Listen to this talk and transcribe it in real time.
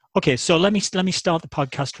Okay, so let me start the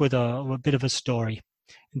podcast with a bit of a story.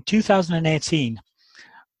 In 2018,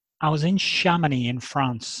 I was in Chamonix in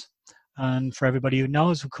France, and for everybody who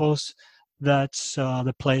knows, of course, that's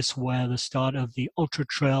the place where the start of the Ultra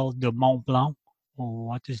Trail de Mont Blanc, or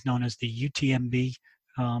what is known as the UTMB,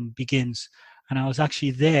 begins. And I was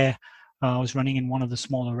actually there. I was running in one of the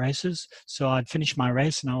smaller races, so I'd finished my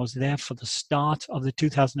race, and I was there for the start of the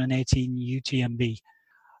 2018 UTMB.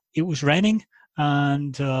 It was raining,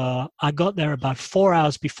 and I got there about 4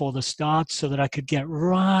 hours before the start so that I could get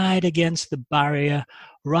right against the barrier,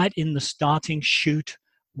 right in the starting chute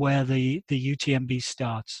where the UTMB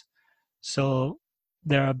starts. So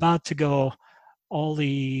they're about to go, all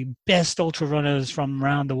the best ultra runners from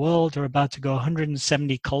around the world are about to go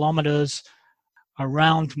 170 kilometers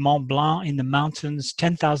around Mont Blanc in the mountains,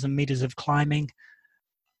 10,000 meters of climbing,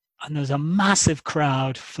 and there's a massive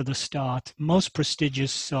crowd for the start. Most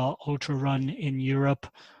prestigious ultra run in Europe,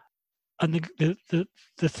 and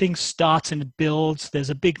the thing starts and it builds.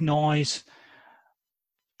 There's a big noise.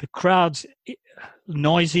 The crowd's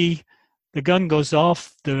noisy. The gun goes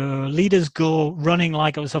off. The leaders go running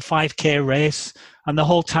like it was a 5K race, and the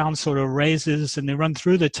whole town sort of raises, and they run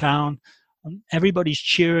through the town. And everybody's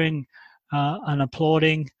cheering and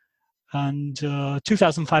applauding. And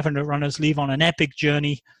 2,500 runners leave on an epic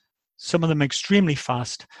journey, some of them extremely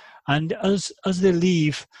fast. And as they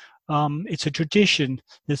leave, it's a tradition.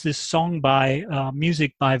 There's this song by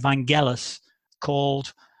music by Vangelis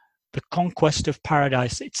called "The Conquest of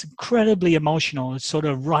Paradise." It's incredibly emotional. It sort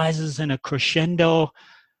of rises in a crescendo,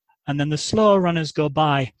 and then the slower runners go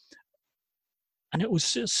by. And it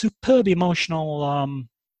was a superb emotional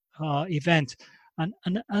event.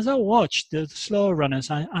 And as I watched the slower runners,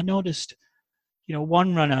 I noticed,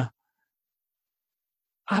 one runner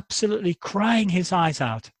absolutely crying his eyes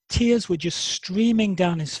out. Tears were just streaming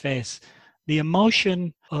down his face. The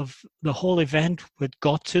emotion of the whole event had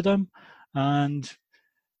got to them, and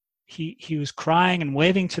he was crying and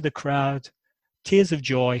waving to the crowd, tears of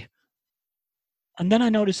joy. And then I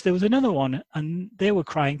noticed there was another one, and they were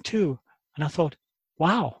crying too. And I thought,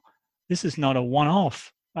 wow, this is not a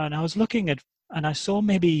one-off. And I was looking at, and I saw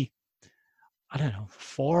maybe, I don't know,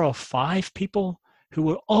 4 or 5 people who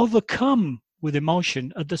were overcome with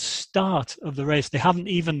emotion at the start of the race. They haven't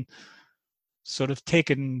even sort of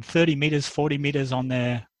taken 30 meters, 40 meters on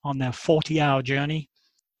their 40-hour journey.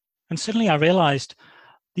 And suddenly I realized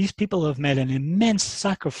these people have made an immense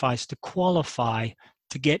sacrifice to qualify,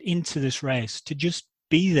 to get into this race, to just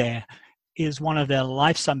be there is one of their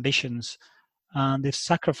life's ambitions. And they've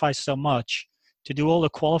sacrificed so much to do all the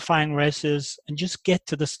qualifying races and just get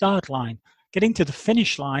to the start line. Getting to the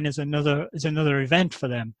finish line is another event for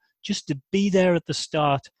them. Just to be there at the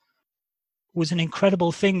start was an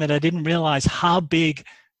incredible thing that I didn't realize how big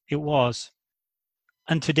it was.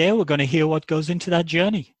 And today we're going to hear what goes into that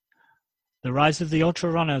journey. The rise of the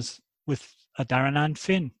ultra runners with Adharanand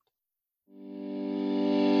Finn.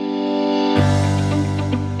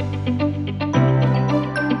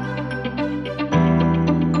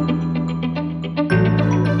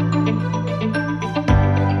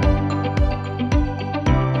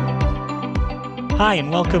 Hi,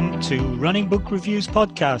 and welcome to Running Book Reviews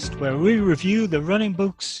podcast, where we review the running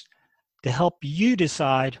books to help you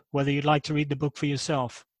decide whether you'd like to read the book for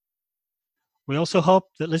yourself. We also hope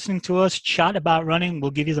that listening to us chat about running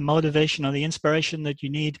will give you the motivation or the inspiration that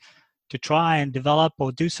you need to try and develop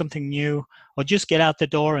or do something new, or just get out the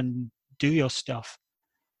door and do your stuff.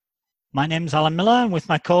 My name is Alan Miller, and with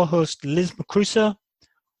my co-host Liz McCrucer,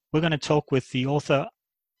 we're going to talk with the author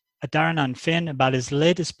Adharanand Finn about his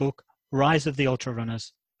latest book, Rise of the Ultra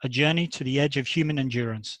Runners, A Journey to the Edge of Human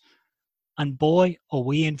Endurance. And boy, are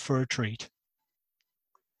we in for a treat.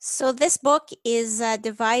 So this book is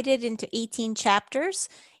divided into 18 chapters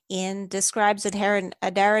and describes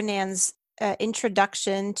Adharanand's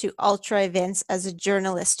introduction to ultra events as a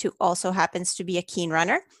journalist who also happens to be a keen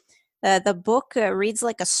runner. The book reads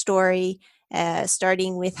like a story,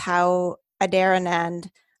 starting with how Adharanand,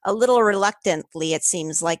 a little reluctantly, it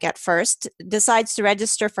seems like at first, decides to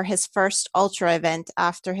register for his first ultra event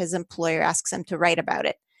after his employer asks him to write about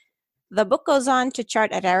it. The book goes on to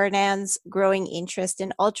chart Adharanand's growing interest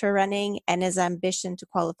in ultra running and his ambition to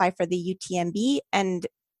qualify for the UTMB and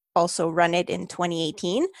also run it in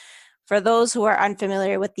 2018. For those who are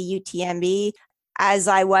unfamiliar with the UTMB, as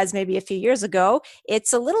I was maybe a few years ago,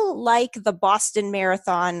 it's a little like the Boston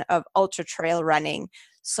Marathon of ultra trail running.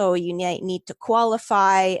 So you need to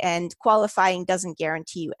qualify, and qualifying doesn't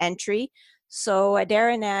guarantee you entry. So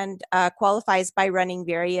Adharanand qualifies by running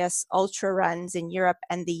various ultra runs in Europe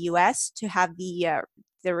and the US to have the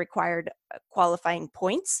required qualifying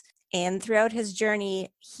points. And throughout his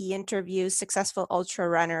journey, he interviews successful ultra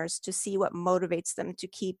runners to see what motivates them to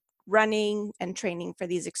keep running and training for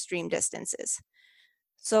these extreme distances.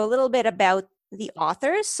 So a little bit about the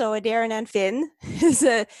authors. So Adharanand Finn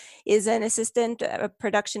is an assistant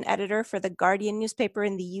production editor for the Guardian newspaper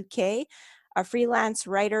in the UK, a freelance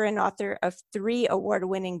writer and author of 3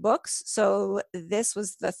 award-winning books. So this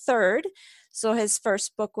was the third. So his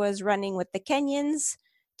first book was Running with the Kenyans,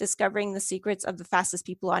 Discovering the Secrets of the Fastest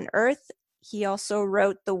People on Earth. He also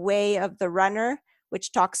wrote The Way of the Runner,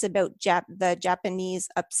 which talks about the Japanese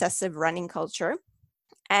obsessive running culture.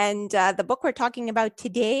 And the book we're talking about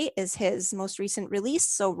today is his most recent release,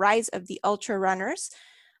 so Rise of the Ultra Runners,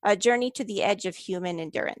 A Journey to the Edge of Human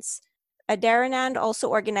Endurance. Adharanand also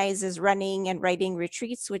organizes running and writing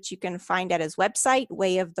retreats, which you can find at his website,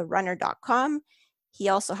 wayoftherunner.com. He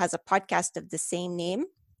also has a podcast of the same name.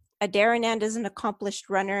 Adharanand is an accomplished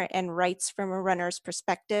runner and writes from a runner's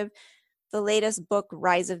perspective. The latest book,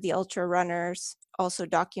 Rise of the Ultra Runners, also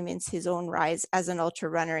documents his own rise as an ultra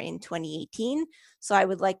runner in 2018. So I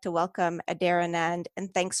would like to welcome Adharanand,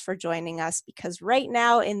 and thanks for joining us, because right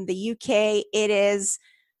now in the UK, it is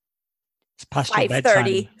It's past your 5:30.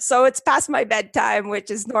 bedtime. So it's past my bedtime,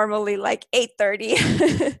 which is normally like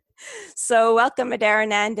 8:30. So welcome,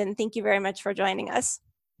 Adharanand, and thank you very much for joining us.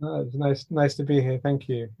 Oh, it's nice to be here. Thank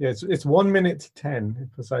you. Yeah, it's 1 minute to 10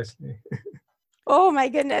 precisely. Oh my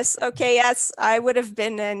goodness. Okay, yes, I would have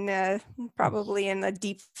been in probably in a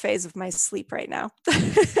deep phase of my sleep right now.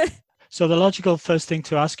 So the logical first thing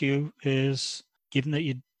to ask you is, given that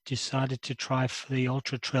you decided to try for the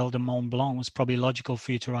Ultra Trail de Mont Blanc, it's probably logical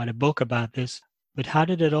for you to write a book about this. But how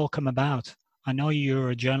did it all come about? I know you're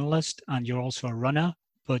a journalist and you're also a runner,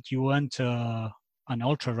 but you weren't an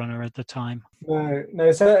ultra runner at the time.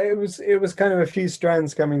 No. So it was kind of a few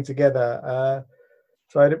strands coming together.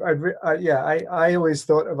 So I always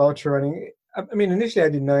thought of ultra running. I mean, initially I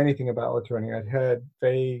didn't know anything about ultra running. I'd heard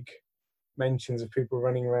vague mentions of people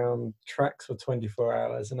running around tracks for 24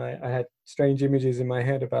 hours, and I had strange images in my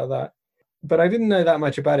head about that. But I didn't know that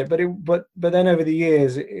much about it. But then over the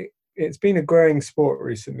years, it's been a growing sport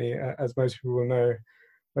recently, as most people will know.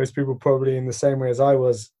 Most people probably in the same way as I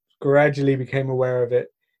was gradually became aware of it,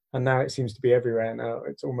 and now it seems to be everywhere. Now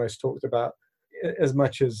it's almost talked about as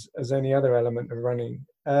much as any other element of running.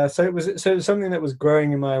 So it was something that was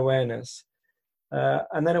growing in my awareness.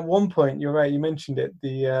 And then at one point, you're right, you mentioned it.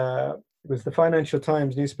 It was the Financial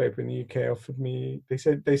Times newspaper in the UK offered me. They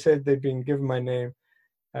said they'd been given my name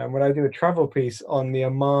when I do a travel piece on the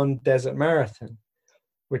Amman Desert Marathon,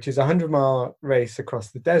 which is a 100-mile race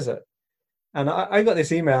across the desert. And I got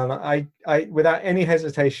this email, and I without any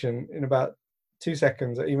hesitation, in about 2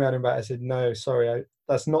 seconds, I emailed him back. I said, no, sorry,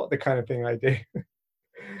 that's not the kind of thing I do.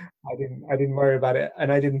 I didn't worry about it,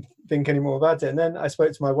 and I didn't think any more about it. And then I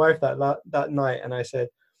spoke to my wife that night, and I said,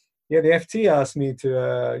 yeah, the FT asked me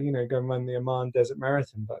to go and run the Amman Desert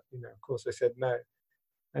Marathon, but of course I said no.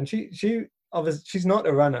 And she obviously, she's not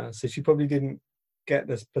a runner, so she probably didn't get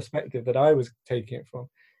this perspective that I was taking it from.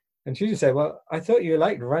 And she just said, well, I thought you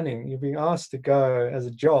liked running. You're being asked to go as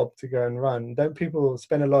a job to go and run. Don't people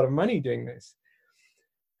spend a lot of money doing this?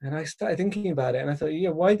 And I started thinking about it, and I thought,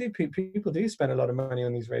 yeah, why do people do spend a lot of money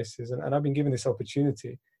on these races? And I've been given this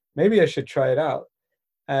opportunity. Maybe I should try it out.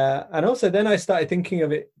 And also then I started thinking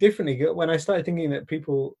of it differently. When I started thinking that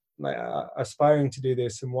people like are aspiring to do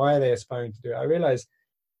this and why are they aspiring to do it, I realized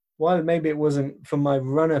while maybe it wasn't from my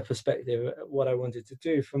runner perspective what I wanted to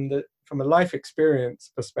do, from a life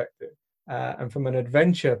experience perspective and from an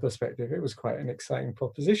adventure perspective, it was quite an exciting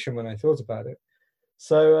proposition when I thought about it.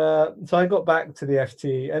 So I got back to the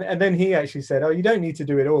FT, and then he actually said, oh, you don't need to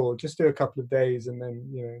do it all, just do a couple of days and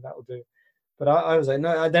then that'll do. But I was like,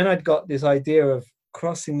 no. Then I'd got this idea of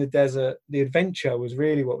crossing the desert. The adventure was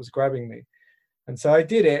really what was grabbing me. And so I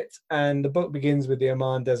did it, and the book begins with the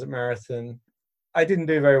Amman Desert Marathon. I didn't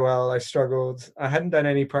do very well. I struggled. I hadn't done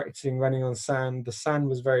any practicing running on sand. The sand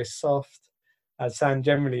was very soft, as sand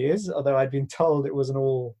generally is, although I'd been told it wasn't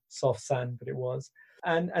all soft sand, but it was.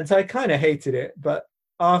 And so I kind of hated it. But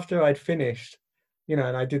after I'd finished, and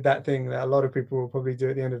I did that thing that a lot of people will probably do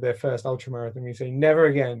at the end of their first ultramarathon. You say, never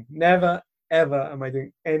again, never, ever am I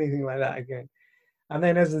doing anything like that again. And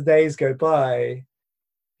then as the days go by,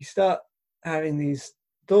 you start having these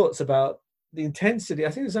thoughts about the intensity. I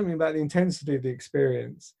think there's something about the intensity of the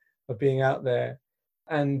experience of being out there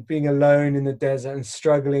and being alone in the desert and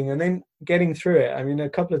struggling and then getting through it. I mean, a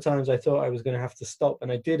couple of times I thought I was going to have to stop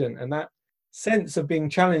and I didn't. And that sense of being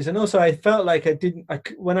challenged. And also I felt like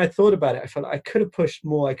when I thought about it, I felt like I could have pushed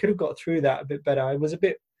more. I could have got through that a bit better. I was a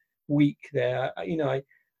bit weak there. I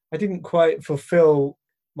didn't quite fulfill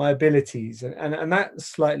my abilities, and that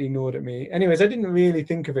slightly gnawed at me. Anyways, I didn't really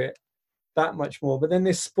think of it that much more, but then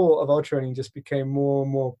this sport of ultra running just became more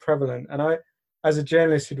and more prevalent. And I, as a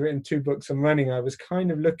journalist who'd written 2 books on running, I was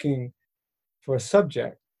kind of looking for a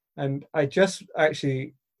subject. And I just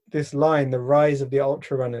actually, this line, "The Rise of the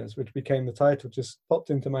Ultra Runners," which became the title, just popped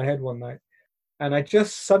into my head one night. And I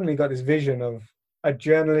just suddenly got this vision of a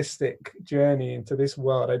journalistic journey into this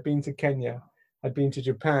world. I'd been to Kenya, I'd been to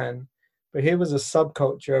Japan, but here was a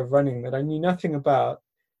subculture of running that I knew nothing about.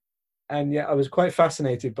 And yet I was quite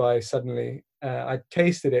fascinated by suddenly. I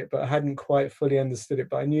tasted it, but I hadn't quite fully understood it,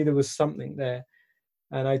 but I knew there was something there.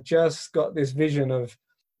 And I just got this vision of,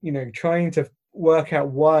 trying to work out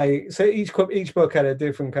why. So each book had a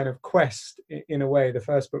different kind of quest in a way. The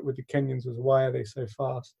first book with the Kenyans was, why are they so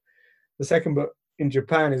fast? The second book in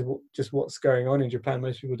Japan is just what's going on in Japan.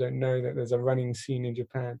 Most people don't know that there's a running scene in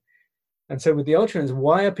Japan. And so with the ultra runners,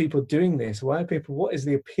 why are people doing this? What is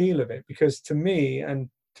the appeal of it? Because to me, and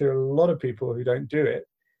to a lot of people who don't do it,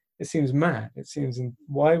 it seems mad. It seems,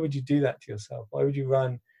 why would you do that to yourself? Why would you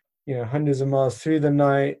run, hundreds of miles through the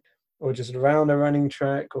night, or just around a running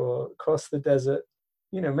track, or across the desert?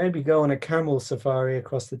 Maybe go on a camel safari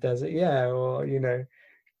across the desert, yeah, or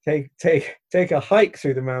take a hike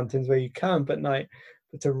through the mountains where you camp at night.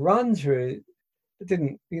 But to run through it,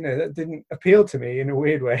 that didn't appeal to me in a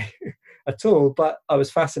weird way at all. But I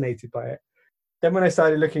was fascinated by it. Then when I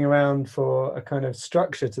started looking around for a kind of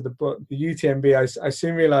structure to the book, the UTMB, I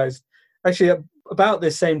soon realized, actually about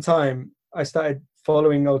this same time, I started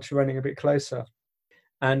following ultra running a bit closer.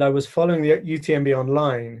 And I was following the UTMB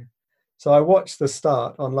online. So I watched the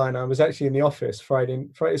start online. I was actually in the office Friday.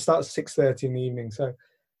 It starts 6:30 in the evening. So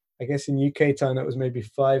I guess in UK time, that was maybe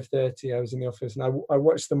 5:30. I was in the office, and I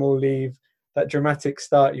watched them all leave, that dramatic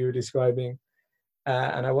start you were describing.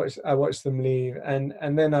 And I watched them leave. And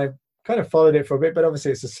then I kind of followed it for a bit, but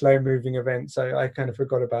obviously it's a slow moving event. So I kind of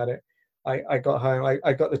forgot about it. I got home,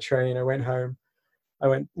 I got the train, I went home. I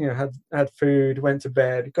went, had food, went to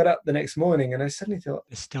bed, got up the next morning, and I suddenly thought,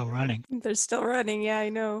 It's still running. They're still running. Yeah, I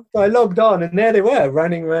know. so I logged on, and there they were,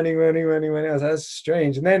 running. I was, that's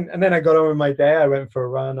strange. And then I got on with my day. I went for a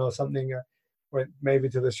run or something. Went maybe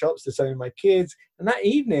to the shops to show my kids. And that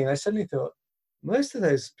evening, I suddenly thought, most of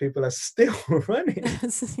those people are still running.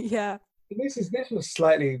 Yeah. This was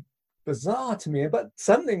slightly bizarre to me, but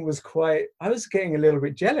something was I was getting a little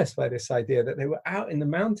bit jealous by this idea that they were out in the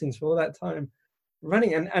mountains for all that time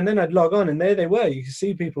running. And then I'd log on, and there they were. You could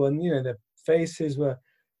see people, and their faces were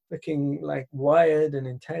looking like wired and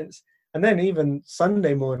intense. And then even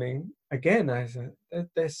Sunday morning, again, I said,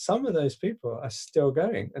 there's some of those people are still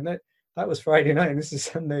going. And that was Friday night, and this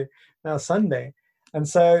is now Sunday. And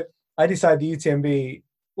so I decided the UTMB,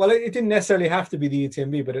 well, it didn't necessarily have to be the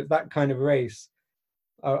UTMB, but that kind of race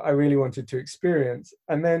I really wanted to experience.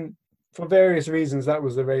 And then for various reasons, that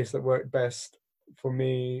was the race that worked best for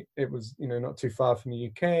me. It was, not too far from the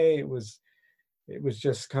UK. It was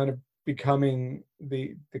just kind of becoming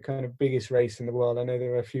the kind of biggest race in the world. I know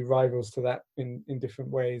there are a few rivals to that in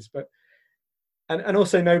different ways, but and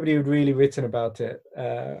also nobody had really written about it.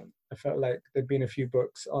 I felt like there'd been a few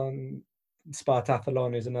books on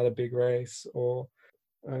Spartathlon is another big race, or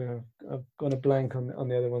I've gone a blank on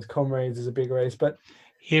the other ones. Comrades is a big race, but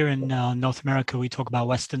here in North America, we talk about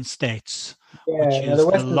Western States, yeah, which is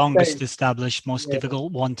the longest States, established, most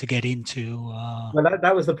difficult one to get into. Well,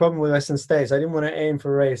 that was the problem with Western States. I didn't want to aim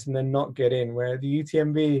for a race and then not get in. Where the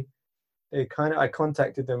UTMB, I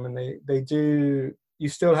contacted them, and they do. You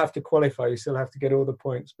still have to qualify. You still have to get all the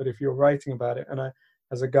points. But if you're writing about it, and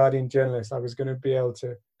as a Guardian journalist, I was going to be able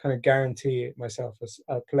to kind of guarantee myself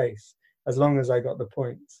a place as long as I got the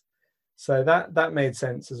points. So that made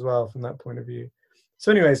sense as well from that point of view.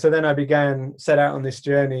 So anyway, so then I set out on this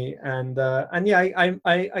journey, and yeah,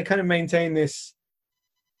 I kind of maintained this.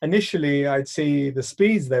 Initially, I'd see the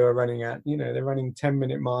speeds they were running at. They're running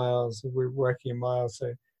 10-minute miles. We're working in miles,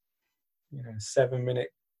 so 7-minute,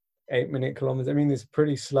 8-minute kilometers. I mean, it's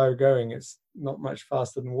pretty slow going. It's not much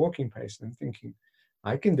faster than walking pace. And I'm thinking,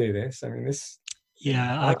 I can do this. I mean, this.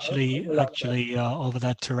 Yeah, actually, over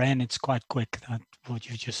that terrain, it's quite quick. That what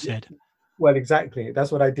you just said. Well, exactly.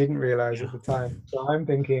 That's what I didn't realize at the time. So I'm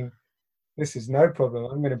thinking, this is no problem.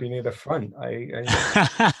 I'm going to be near the front. I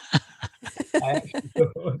actually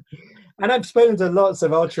thought. And I've spoken to lots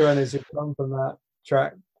of ultra runners who come from that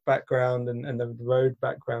track background and the road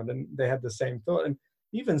background, and they had the same thought. And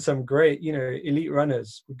even some great, elite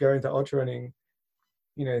runners would go into ultra running,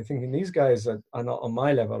 thinking these guys are not on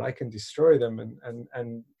my level. I can destroy them.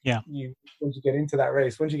 And yeah, once you get into that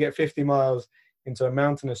race, once you get 50 miles into a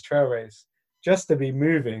mountainous trail race, just to be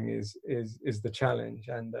moving is the challenge,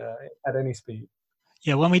 and at any speed.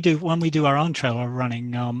 Yeah, when we do our own trail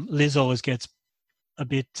running, Liz always gets a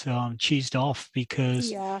bit cheesed off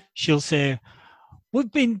because Yeah. she'll say,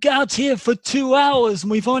 "We've been out here for 2 hours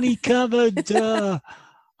and we've only covered Yeah.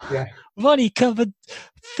 we've only covered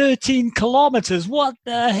 13 kilometers. What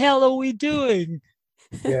the hell are we doing?"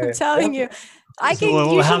 Yeah. I'm telling you, I So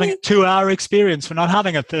can we're having a usually 2 hour experience. We're not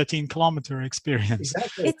having a 13-kilometer experience.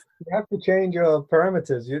 Exactly. it's You have to change your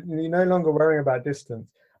parameters. You're no longer worrying about distance.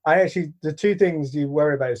 The two things you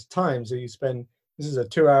worry about is time. So you spend, this is a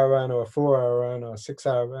 2 hour run or a 4 hour run or a 6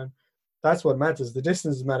 hour run. That's what matters. The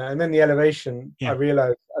distance matter. And then the elevation, I Yeah.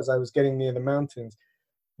 realized as I was getting near the mountains,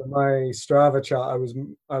 but my Strava chart,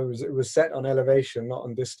 it was set on elevation, not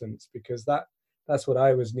on distance, because that's what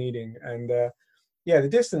I was needing. And yeah, the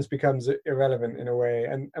distance becomes irrelevant in a way.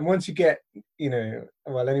 And once you get,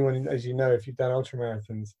 well, anyone, as you know, if you've done ultra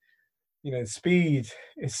marathons, speed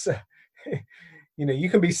is, you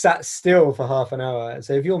can be sat still for half an hour.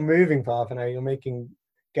 So if you're moving for half an hour, you're making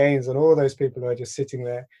gains on all those people who are just sitting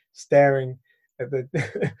there staring at the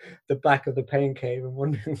the back of the pain cave and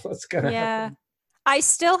wondering what's going to yeah. happen. I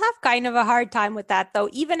still have kind of a hard time with that though.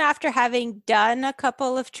 Even after having done a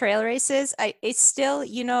couple of trail races, it's still,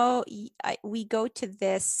 we go to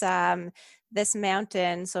this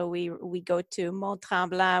mountain. So we go to Mont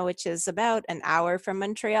Tremblant, which is about an hour from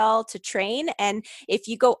Montreal to train. And if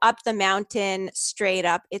you go up the mountain straight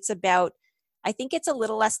up, I think it's a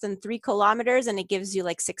little less than 3 kilometers, and it gives you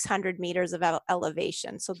like 600 meters of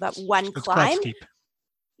elevation. So that one It's quite climb. steep.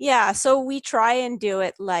 Yeah, so we try and do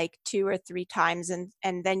it like 2 or 3 times, and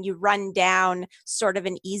then you run down sort of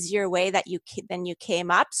an easier way than you came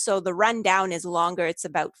up. So the run down is longer; it's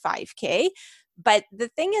about 5K. But the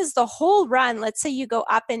thing is, the whole run, let's say you go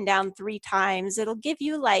up and down 3 times, it'll give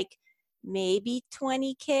you like maybe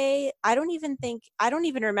 20K. I don't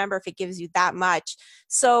even remember if it gives you that much.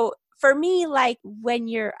 So for me, like when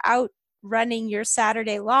you're out running your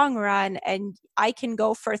Saturday long run and I can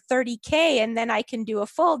go for 30K and then I can do a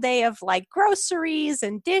full day of like groceries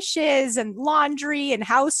and dishes and laundry and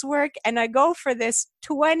housework, and I go for this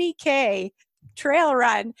 20K trail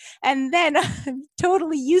run and then I'm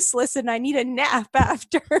totally useless and I need a nap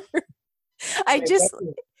after.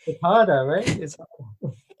 Exactly. It's harder, right?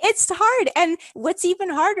 It's hard. And what's even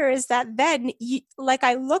harder is that then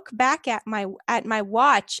I look back at my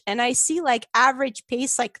watch and I see like average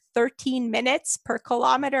pace like 13 minutes per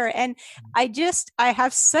kilometer, and I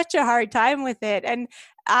have such a hard time with it. And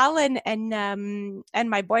Alan and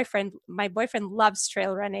my boyfriend loves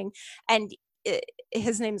trail running, and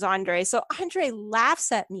his name's Andre. So Andre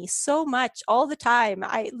laughs at me so much all the time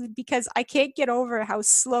because I can't get over how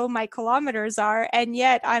slow my kilometers are, and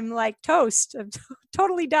yet I'm like toast. I'm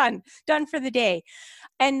totally done for the day.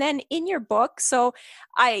 And then in your book, so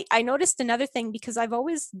I noticed another thing, because I've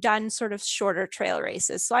always done sort of shorter trail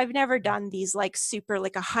races. So I've never done these like super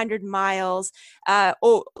like 100 miles,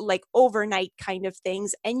 like overnight kind of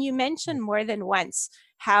things. And you mentioned more than once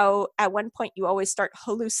how at one point you always start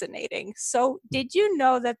hallucinating. So did you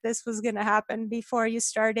know that this was going to happen before you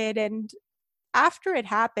started? And after it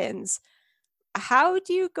happens, how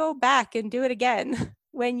do you go back and do it again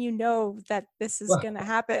when you know that this is going to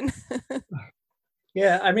happen?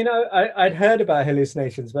 Yeah, I mean, I'd heard about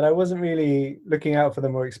hallucinations, but I wasn't really looking out for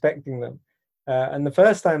them or expecting them. And the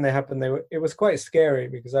first time they happened, it was quite scary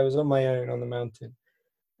because I was on my own on the mountain,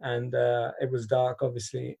 and it was dark,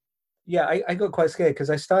 obviously. Yeah, I got quite scared because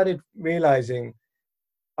I started realizing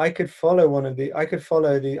I could follow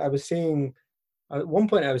I was seeing, at one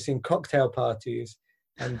point I was seeing cocktail parties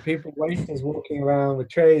and people, waiters walking around with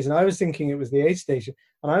trays, and I was thinking it was the aid station,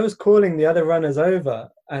 and I was calling the other runners over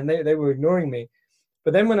and they were ignoring me.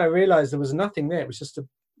 But then when I realized there was nothing there, it was just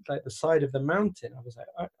like the side of the mountain. I was like,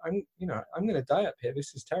 I'm going to die up here.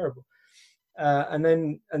 This is terrible. And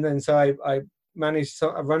then so I managed. So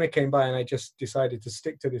a runner came by, and I just decided to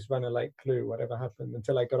stick to this runner like glue, whatever happened,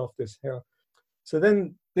 until I got off this hill. So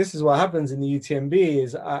then this is what happens in the UTMB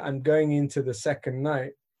is I'm going into the second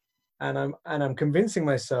night, and I'm convincing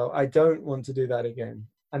myself I don't want to do that again.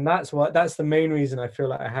 And that's the main reason I feel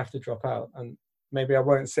like I have to drop out. And maybe I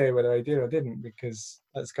won't say whether I did or didn't, because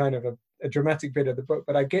that's kind of a dramatic bit of the book.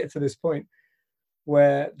 But I get to this point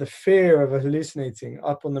where the fear of hallucinating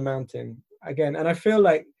up on the mountain again, and I feel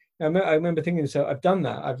like I remember thinking, so I've done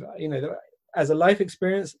that. As a life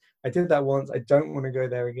experience, I did that once. I don't want to go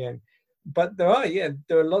there again. But there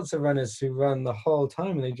are lots of runners who run the whole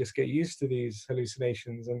time and they just get used to these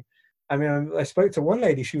hallucinations. And I mean, I spoke to one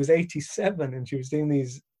lady, she was 87 and she was doing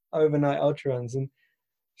these overnight ultra runs, and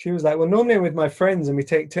she was like, well, normally I'm with my friends and we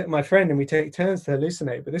take turns to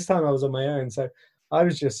hallucinate, but this time I was on my own, so I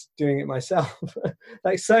was just doing it myself.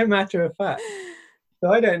 Like, so matter of fact.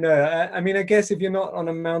 So I don't know. I mean, I guess if you're not on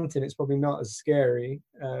a mountain, it's probably not as scary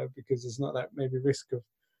because there's not that maybe risk of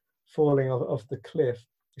falling off the cliff.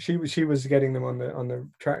 She was getting them on the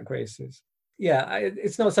track races. Yeah,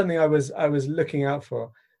 it's not something I was looking out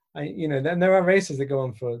for. Then there are races that go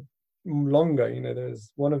on for longer.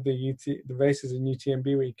 There's one of the races in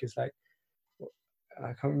UTMB week is like,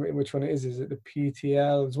 I can't remember which one it is. Is it the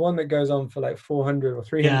PTL? There's one that goes on for like 400 or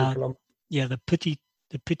 300 Yeah, kilometers. yeah, the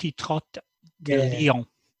Petit Trot de Yeah, Lyon.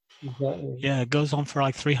 exactly. Yeah, it goes on for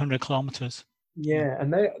like 300 kilometers. Yeah. Yeah,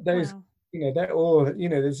 and those, Wow. they're all,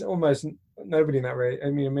 there's almost nobody in that race. I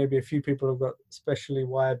mean, maybe a few people have got specially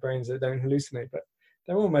wired brains that don't hallucinate, but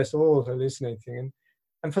they're almost all hallucinating.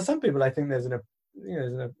 And for some people, I think there's an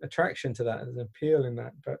attraction to that, there's an appeal in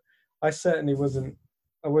that. But I certainly wasn't.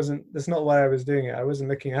 I wasn't. That's not why I was doing it. I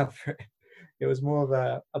wasn't looking out for it. It was more of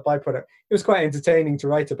a byproduct. It was quite entertaining to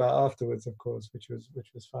write about afterwards, of course, which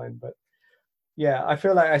was fine. But yeah, I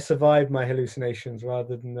feel like I survived my hallucinations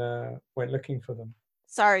rather than went looking for them.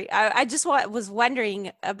 Sorry, I just was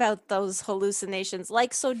wondering about those hallucinations.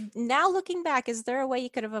 Like, so now looking back, is there a way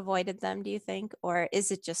you could have avoided them, do you think? Or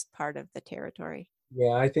is it just part of the territory?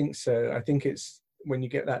 Yeah, I think so. I think it's when you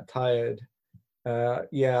get that tired.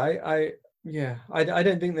 Yeah, I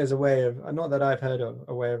don't think there's a way of, not that I've heard of,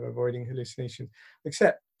 a way of avoiding hallucinations,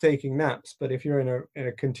 except taking naps. But if you're in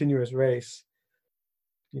a continuous race,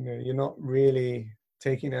 you're not really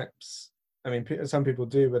taking naps. I mean, some people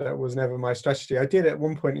do, but that was never my strategy. I did at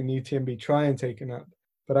one point in UTMB try and take a nap,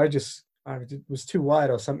 but I was too wide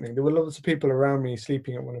or something. There were lots of people around me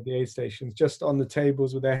sleeping at one of the aid stations, just on the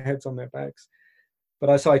tables with their heads on their backs.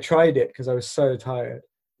 So I tried it because I was so tired.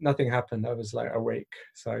 Nothing happened. I was like awake,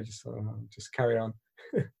 so I just thought, just carry on.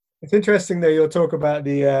 It's interesting that you'll talk about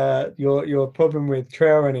the your problem with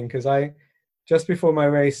trail running, because I just before my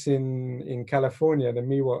race in California, the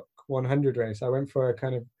Miwok 100 race, I went for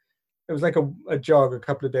it was like a jog a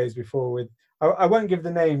couple of days before with, I won't give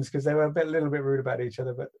the names because they were a little bit rude about each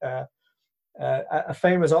other, but a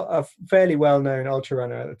fairly well-known ultra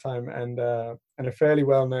runner at the time, and a fairly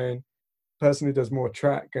well-known person who does more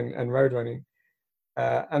track and road running.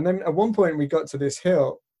 And then at one point we got to this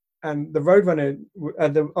hill, and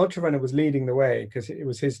the ultra runner was leading the way because it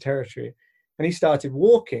was his territory, and he started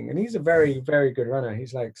walking. And he's a very, very good runner.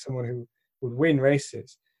 He's like someone who would win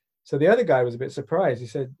races. So the other guy was a bit surprised. He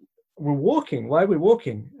said, "We're walking. Why are we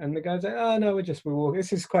walking?" And the guy's like, "Oh no, we're walking.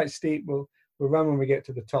 This is quite steep. We'll run when we get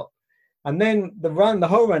to the top." And then the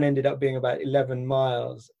whole run ended up being about 11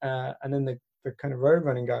 miles. And then the kind of road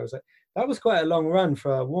running guy was like, "That was quite a long run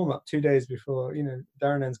for a warm up 2 days before,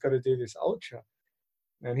 Adharanand's got to do this ultra."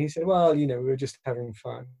 And he said, "Well, we were just having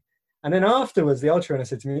fun." And then afterwards, the ultra runner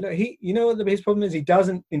said to me, "Look, his problem is he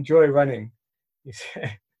doesn't enjoy running." He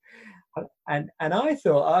said, and I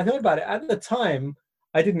thought about it at the time.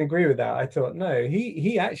 I didn't agree with that. I thought, no,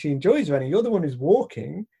 he actually enjoys running. You're the one who's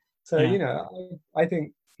walking. So, Yeah. I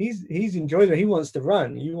think he's enjoys it. He wants to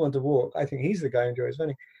run. You want to walk. I think he's the guy who enjoys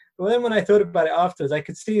running. But then when I thought about it afterwards, I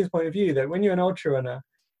could see his point of view that when you're an ultra runner,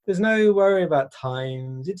 there's no worry about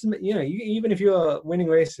times. It's, even if you're winning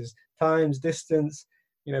races, times, distance,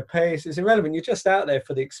 pace, it's irrelevant. You're just out there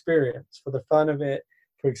for the experience, for the fun of it,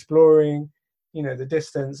 for exploring, the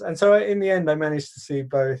distance. And so in the end, I managed to see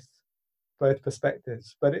both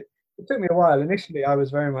perspectives. But it took me a while. Initially, I was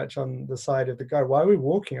very much on the side of the guy. Why are we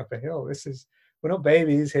walking up a hill? We're not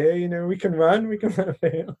babies here. We can run up a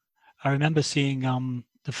hill. I remember seeing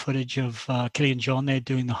the footage of Killian Jornet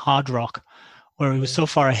doing the hard rock, where he was so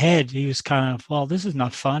far ahead. He was kind of, well, this is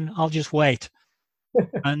not fun. I'll just wait.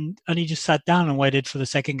 and he just sat down and waited for the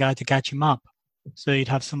second guy to catch him up, so he'd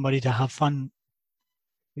have somebody to have fun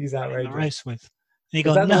He's in the outrageous. race with. And you Is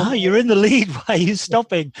go, that the no, one- you're in the lead. Why are you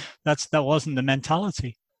stopping? That wasn't the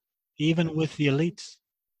mentality, even with the elites.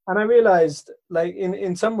 And I realized, like,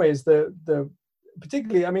 in some ways, the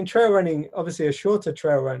particularly, I mean, trail running, obviously a shorter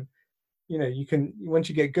trail run, you can, once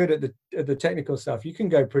you get good at the technical stuff, you can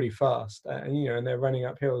go pretty fast, and they're running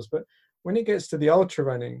up hills. But when it gets to the ultra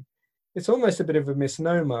running, it's almost a bit of a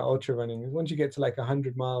misnomer, ultra running, once you get to like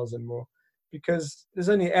 100 miles and more, because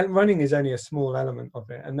running is only a small element of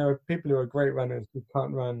it. And there are people who are great runners who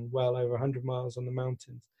can't run well over 100 miles on the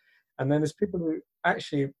mountains. And then there's people who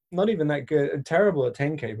actually not even that good and terrible at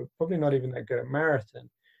 10K, but probably not even that good at marathon,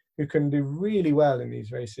 who can do really well in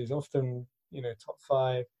these races, often, top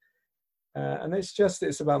 5. And it's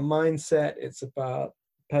about mindset. It's about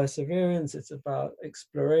perseverance. It's about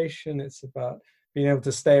exploration. It's about being able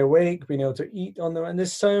to stay awake, being able to eat on the run.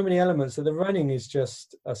 There's so many elements. So the running is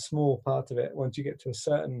just a small part of it once you get to a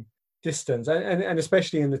certain distance, and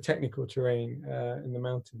especially in the technical terrain in the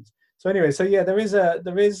mountains. So anyway, so yeah, there is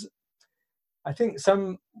I think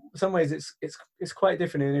some ways it's quite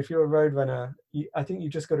different. And if you're a road runner, I think you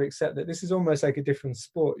just got to accept that this is almost like a different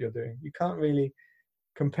sport you're doing. You can't really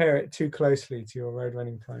compare it too closely to your road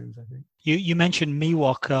running times, I think. You mentioned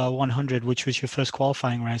Miwok 100, which was your first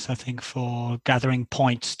qualifying race, I think, for gathering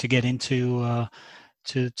points to get into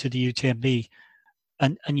to the UTMB,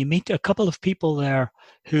 and you meet a couple of people there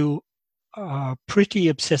who are pretty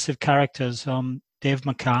obsessive characters. Dave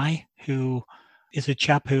Mackay, who is a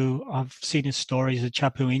chap who I've seen his stories, a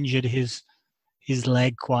chap who injured his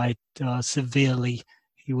leg quite severely.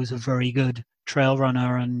 He was a very good trail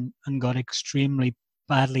runner and got extremely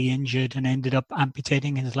badly injured and ended up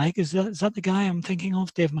amputating his leg. Is that the guy I'm thinking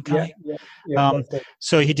of, Dave Mackay? Yeah.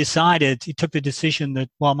 So he took the decision that,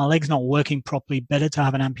 well, my leg's not working properly, better to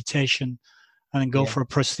have an amputation and then go for a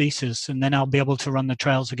prosthesis, and then I'll be able to run the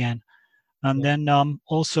trails again. And then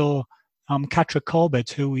also Katra Corbett,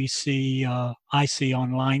 who I see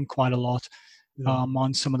online quite a lot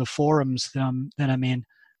on some of the forums that I'm in,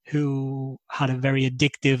 who had a very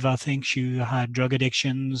addictive, I think she had drug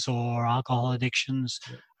addictions or alcohol addictions,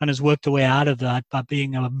 and has worked her way out of that by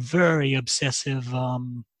being a very obsessive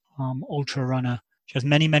ultra runner. She has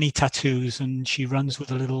many, many tattoos, and she runs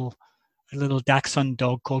with a little Dachshund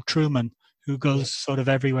dog called Truman, who goes sort of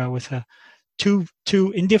everywhere with her. Two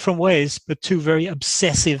in different ways, but two very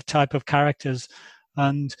obsessive type of characters.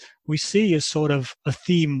 And we see a sort of a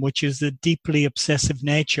theme, which is the deeply obsessive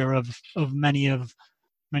nature of many of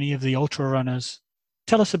the ultra runners.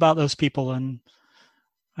 Tell us about those people and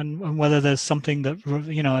whether there's something that,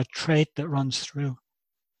 a trait that runs through.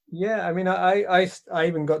 Yeah, I mean, I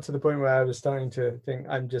even got to the point where I was starting to think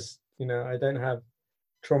I'm just, I don't have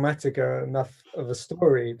traumatic enough of a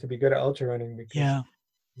story to be good at ultra running, because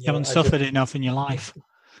you haven't suffered enough in your life.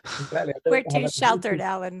 Exactly. We're too sheltered,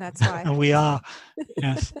 Alan. That's why. And we are.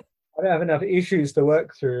 Yes. I don't have enough issues to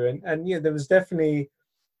work through, and there was definitely.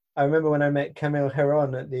 I remember when I met Camille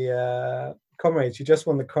Heron at the Comrades. She just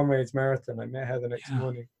won the Comrades Marathon. I met her the next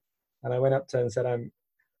morning, and I went up to her and said, I'm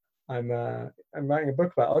writing a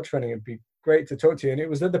book about ultra running. It'd be great to talk to you. And it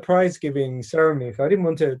was at the prize giving ceremony, so I didn't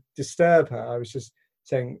want to disturb her. I was just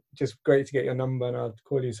saying, just great to get your number, and I'll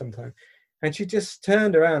call you sometime. And she just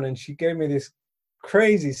turned around and she gave me this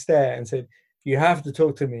crazy stare and said, "You have to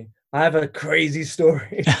talk to me. I have a crazy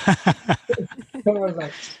story." I was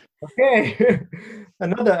like, okay,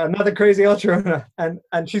 another crazy ultra runner,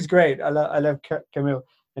 and she's great. I love Camille,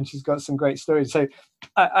 and she's got some great stories. So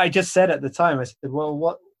I just said at the time, I said,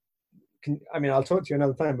 well, I'll talk to you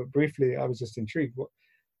another time, but briefly, I was just intrigued.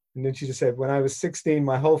 And then she just said, when I was 16,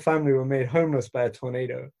 my whole family were made homeless by a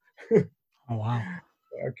tornado. Oh, wow.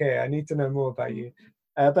 Okay, I need to know more about you.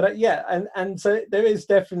 And so there is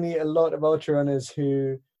definitely a lot of ultra runners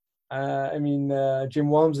who, Jim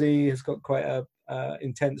Walmsley has got quite a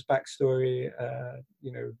intense backstory,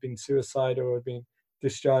 being suicidal or being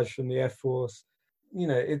discharged from the Air Force.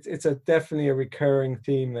 It's definitely a recurring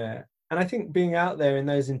theme there. And I think being out there in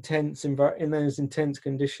those intense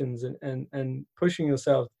conditions and pushing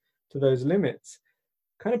yourself to those limits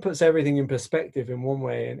kind of puts everything in perspective in one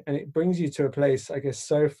way, and it brings you to a place, I guess,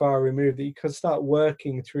 so far removed that you can start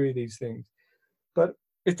working through these things. But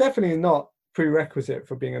it's definitely not prerequisite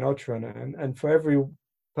for being an ultra runner, and for every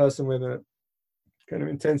person with a kind of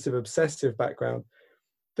intensive obsessive background,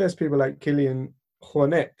 there's people like Kilian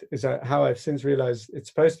Jornet, is how I've since realized it's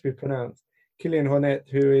supposed to be pronounced. Kilian Jornet,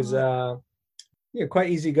 who is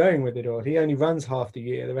quite easygoing with it all. He only runs half the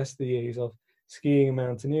year. The rest of the year he's off skiing and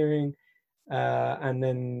mountaineering. And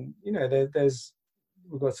then,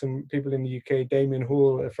 we've got some people in the UK, Damien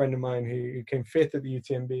Hall, a friend of mine who came fifth at the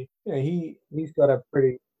UTMB. He's got a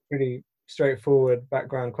pretty straightforward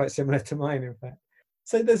background, quite similar to mine, in fact.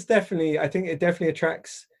 So there's I think it definitely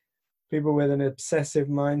attracts people with an obsessive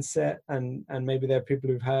mindset, and maybe there are people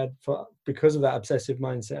who've because of that obsessive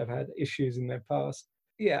mindset, have had issues in their past.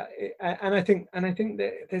 Yeah, and I think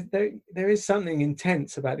that there is something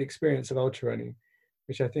intense about the experience of ultra running,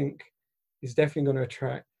 which I think is definitely going to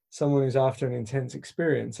attract someone who's after an intense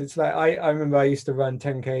experience. It's like I remember I used to run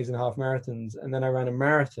 10Ks and half marathons, and then I ran a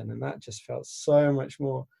marathon, and that just felt so much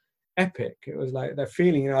more epic. It was like that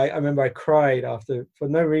feeling. I remember I cried after, for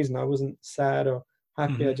no reason. I wasn't sad or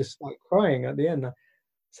happy. Mm-hmm. I just started crying at the end. I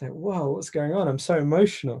was like, whoa, what's going on? I'm so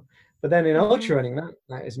emotional. But then in ultra running,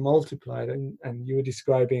 that is multiplied, and you were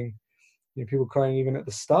describing people crying even at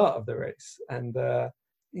the start of the race. And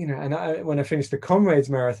when I finished the Comrades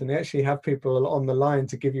Marathon, they actually have people on the line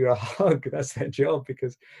to give you a hug. That's their job,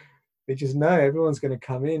 because they just know everyone's going to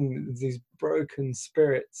come in, these broken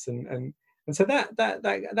spirits, and so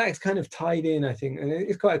that's kind of tied in, I think. And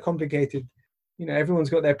it's quite a complicated, everyone's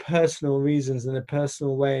got their personal reasons and their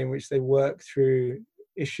personal way in which they work through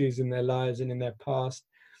issues in their lives and in their past.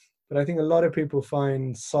 But I think a lot of people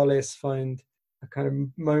find solace, find a kind of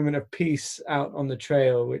moment of peace out on the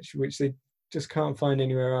trail, which they just can't find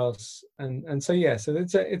anywhere else. And so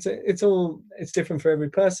so it's different for every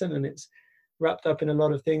person, and it's wrapped up in a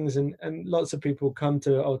lot of things. And lots of people come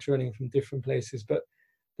to ultra running from different places, but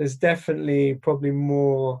there's definitely probably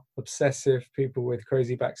more obsessive people with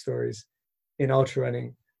crazy backstories in ultra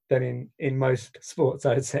running than in most sports,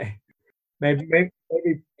 I'd say. Maybe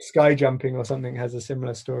sky jumping or something has a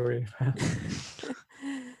similar story.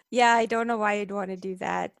 Yeah, I don't know why you'd want to do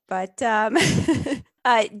that, but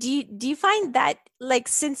do you find that, like,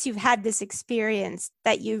 since you've had this experience,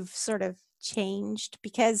 that you've sort of changed?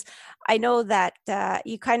 Because I know that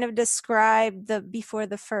you kind of described before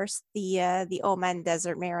the Oman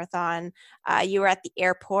Desert Marathon, you were at the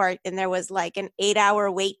airport and there was like an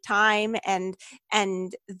 8-hour wait time,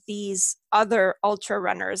 and these other ultra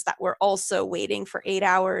runners that were also waiting for 8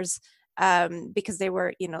 hours because they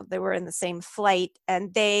were in the same flight,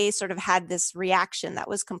 and they sort of had this reaction that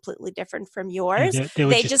was completely different from yours. They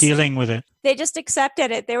were just dealing with it. They just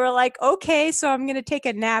accepted it. They were like, okay, so I'm going to take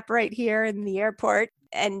a nap right here in the airport.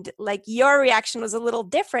 And like, your reaction was a little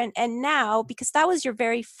different. And now, because that was your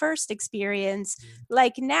very first experience,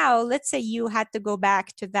 like now, let's say you had to go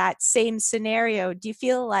back to that same scenario. Do you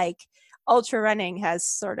feel like ultra running has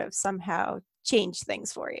sort of somehow changed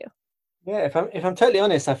things for you? Yeah, if I'm totally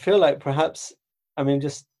honest, I feel like perhaps, I mean,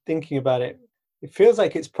 just thinking about it, it feels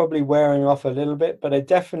like it's probably wearing off a little bit. But I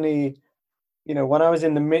definitely, when I was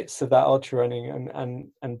in the midst of that ultra running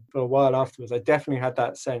and for a while afterwards, I definitely had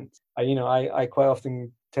that sense. I quite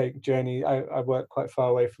often take journey. I work quite far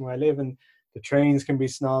away from where I live, and the trains can be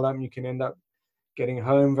snarled up, and you can end up getting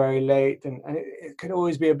home very late, and it can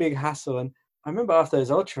always be a big hassle. And I remember after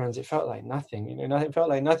those ultra runs, it felt like nothing. It felt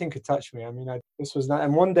like nothing could touch me. I mean, this was not.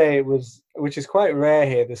 And one day it was, which is quite rare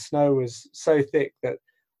here. The snow was so thick that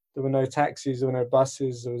there were no taxis, there were no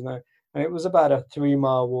buses, and it was about a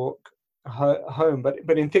 3-mile walk home,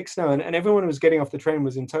 but in thick snow, and everyone who was getting off the train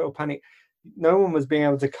was in total panic. No one was being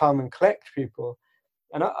able to come and collect people,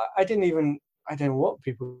 and I don't know what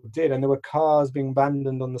people did, and there were cars being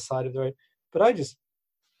abandoned on the side of the road. But I just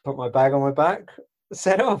put my bag on my back,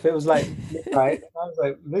 set off. It was like midnight. I was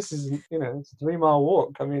like, this is, it's a 3-mile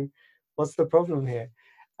walk. I mean, what's the problem here?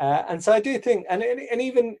 And so I do think, and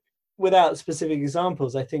even without specific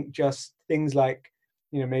examples, I think just things like,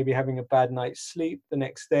 maybe having a bad night's sleep the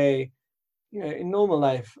next day, in normal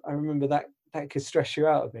life, I remember that could stress you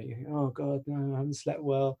out a bit. You think, oh God, no, I haven't slept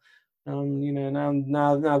well.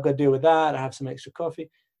 Now I've got to deal with that. I have some extra coffee.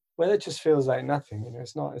 Well, it just feels like nothing.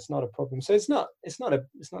 It's not a problem. So it's not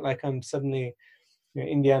like I'm suddenly,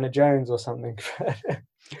 Indiana Jones or something.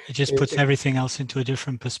 It just puts everything else into a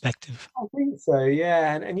different perspective. I think so,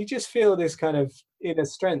 yeah. And you just feel this kind of inner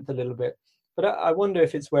strength a little bit. But I wonder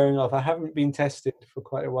if it's wearing off. I haven't been tested for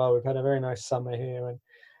quite a while. We've had a very nice summer here, and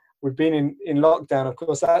we've been in lockdown. Of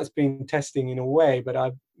course, that's been testing in a way, but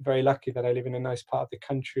I'm very lucky that I live in a nice part of the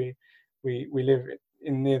country. We live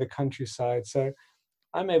near the countryside, so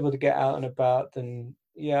I'm able to get out and about. And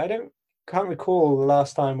yeah, can't recall the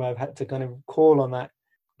last time I've had to kind of call on that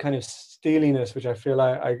kind of steeliness, which I feel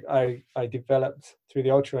I developed through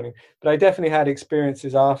the ultra running. But I definitely had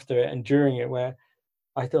experiences after it and during it where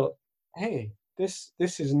I thought, hey, this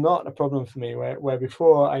is not a problem for me. Where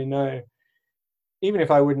before, I know, even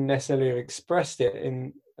if I wouldn't necessarily have expressed it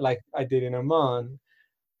in like I did in Oman,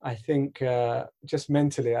 I think just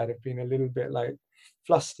mentally I'd have been a little bit like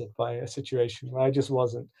flustered by a situation where I just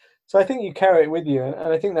wasn't. So I think you carry it with you,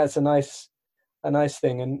 and I think that's a nice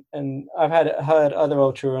thing. And I've heard other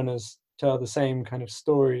ultra runners tell the same kind of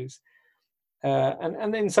stories.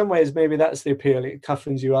 And in some ways, maybe that's the appeal. It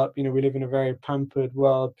toughens you up. We live in a very pampered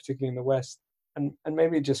world, particularly in the West, and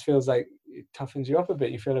maybe it just feels like it toughens you up a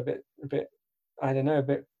bit. You feel a bit, I don't know, a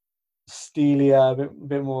bit steelier, a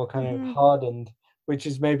bit more kind of hardened, which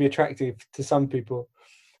is maybe attractive to some people.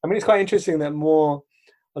 I mean, it's quite interesting that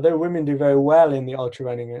although women do very well in the ultra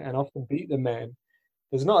running and often beat the men,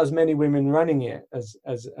 there's not as many women running it as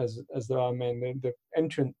there are men. The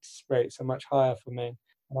entrance rates are much higher for men.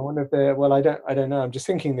 And I wonder if I don't know. I'm just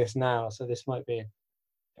thinking this now, so this might be a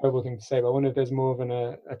terrible thing to say, but I wonder if there's more of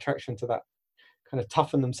an attraction to that kind of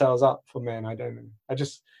toughen themselves up for men. I don't know. A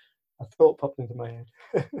thought popped into my head.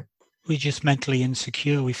 We're just mentally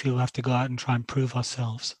insecure. We feel we have to go out and try and prove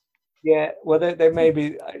ourselves. Yeah, well, there may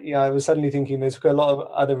be. I was suddenly thinking there's a lot of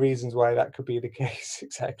other reasons why that could be the case.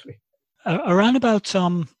 Exactly. Around about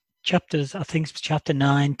chapters, I think it's chapter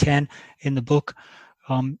 9, 10 in the book,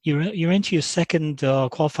 You're into your second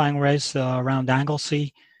qualifying race around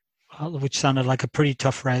Anglesey, which sounded like a pretty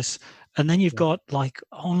tough race. And then you've got like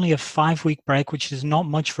only a 5-week break, which is not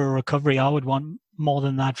much for a recovery. I would want more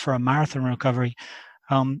than that for a marathon recovery.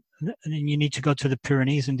 And then you need to go to the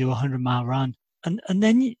Pyrenees and do a 100-mile run. And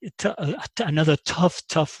then another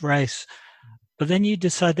tough race. But then you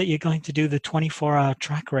decide that you're going to do the 24-hour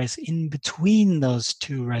track race in between those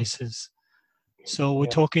two races. So we're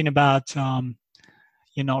talking about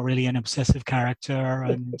you're not really an obsessive character,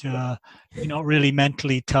 and you're not really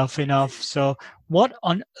mentally tough enough. So what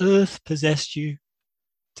on earth possessed you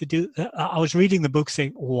to do that? I was reading the book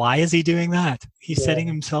saying, why is he doing that? He's setting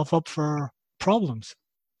himself up for problems.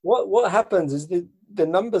 What happens is the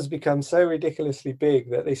numbers become so ridiculously big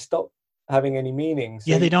that they stop having any meaning.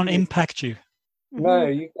 So they don't impact you.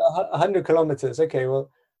 No, 100 kilometers. Okay, well,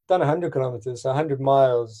 done 100 kilometers, so 100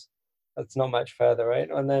 miles. That's not much further, right?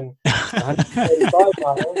 And then 135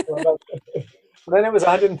 miles. And then it was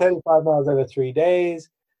 135 miles over 3 days.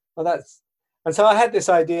 Well, and so I had this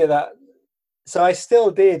idea that, so I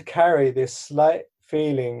still did carry this slight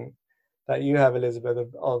feeling that you have,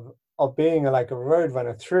 Elizabeth, of being like a road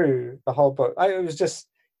runner through the whole book.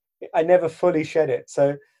 I never fully shed it.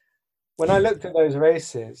 So when I looked at those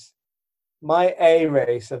races, my A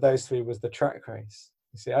race of those three was the track race.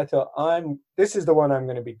 You see, I thought this is the one I'm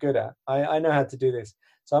going to be good at. I know how to do this.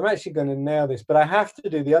 So I'm actually going to nail this, but I have to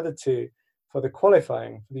do the other two for the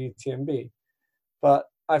qualifying for the UTMB. But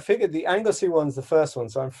I figured the Anglesey one's the first one,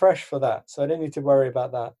 so I'm fresh for that. So I don't need to worry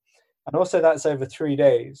about that. And also that's over 3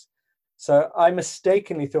 days. So I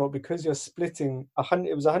mistakenly thought, because you're splitting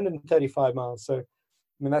it was 135 miles. So, I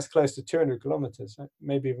mean, that's close to 200 kilometers,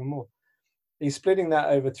 maybe even more. He's splitting that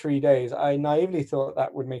over 3 days. I naively thought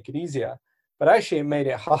that would make it easier, but actually it made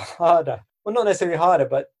it harder. Well, not necessarily harder,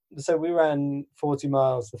 but so we ran 40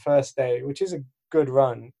 miles the first day, which is a good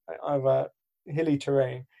run over hilly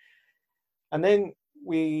terrain. And then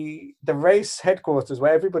the race headquarters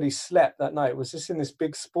where everybody slept that night was just in this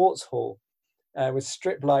big sports hall with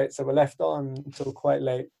strip lights that were left on until quite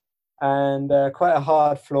late, and quite a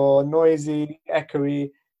hard floor, noisy,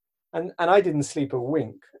 echoey. And I didn't sleep a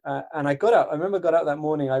wink. And I got up. I remember I got up that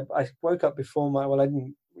morning. I woke up before I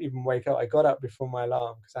didn't even wake up. I got up before my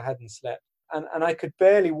alarm because I hadn't slept. And I could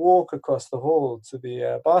barely walk across the hall to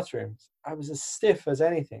the bathrooms. I was as stiff as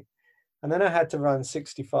anything. And then I had to run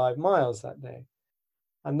 65 miles that day.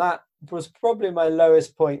 And that was probably my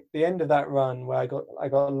lowest point. The end of that run where I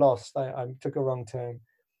got lost. I took a wrong turn.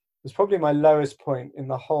 It was probably my lowest point in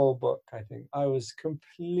the whole book, I think. I was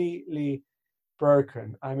completely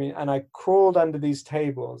broken. I mean, and I crawled under these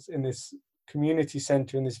tables in this community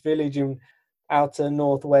centre in this village in outer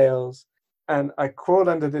North Wales, and I crawled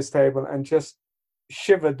under this table and just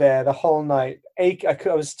shivered there the whole night. I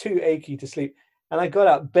was too achy to sleep, and I got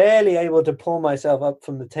up barely able to pull myself up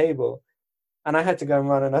from the table, and I had to go and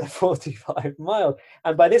run another 45 miles.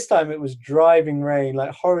 And by this time it was driving rain,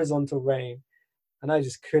 like horizontal rain, and I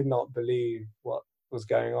just could not believe what was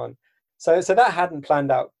going on. So that hadn't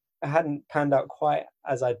panned out quite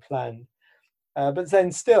as I'd planned. But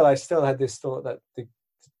then I still had this thought that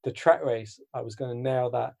the track race, I was going to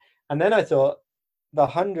nail that. And then I thought the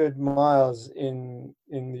 100 miles in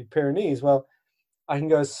the Pyrenees, well, I can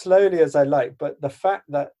go as slowly as I like, but the fact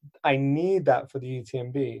that I need that for the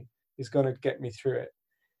UTMB is going to get me through it.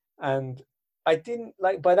 And I didn't,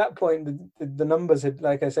 like, by that point, the numbers had,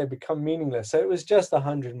 like I said, become meaningless. So it was just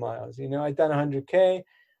 100 miles. You know, I'd done 100K,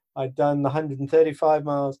 I'd done 135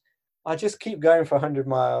 miles. I'll just keep going for 100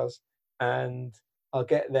 miles and I'll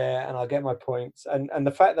get there and I'll get my points. And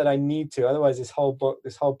the fact that I need to, otherwise this whole book,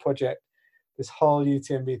 this whole project, this whole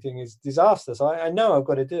UTMB thing is disaster. So I know I've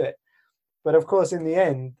got to do it. But of course, in the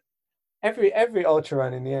end, every ultra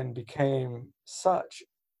run in the end became such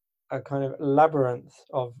a kind of labyrinth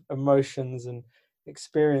of emotions and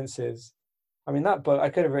experiences. I mean, that book, I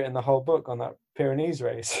could have written the whole book on that Pyrenees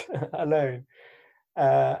race alone.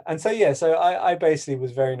 And so I basically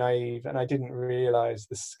was very naive, and I didn't realize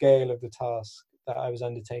the scale of the task that I was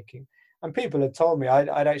undertaking. And people had told me,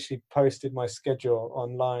 I'd actually posted my schedule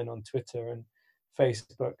online on Twitter and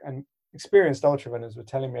Facebook, and experienced ultra runners were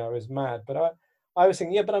telling me I was mad. But I was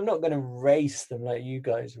thinking, but I'm not going to race them like you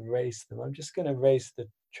guys race them. I'm just going to race the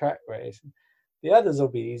track race. The others will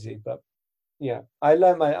be easy. But yeah, I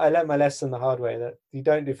learned my lesson the hard way, that you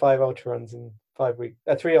don't do 3 ultra runs in 5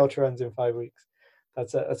 weeks.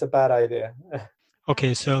 That's a bad idea.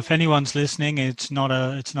 Okay, so if anyone's listening, it's not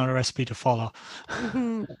a recipe to follow.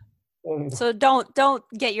 Mm-hmm. So don't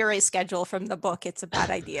get your race schedule from the book. It's a bad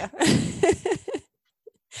idea.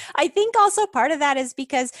 I think also part of that is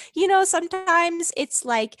because, sometimes it's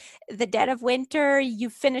like the dead of winter,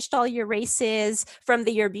 you've finished all your races from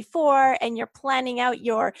the year before, and you're planning out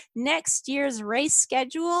your next year's race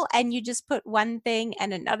schedule, and you just put one thing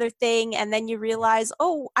and another thing, and then you realize,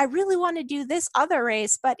 oh, I really want to do this other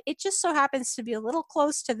race, but it just so happens to be a little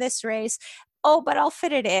close to this race. Oh, but I'll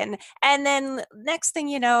fit it in. And then next thing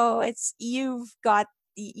you know, it's you've got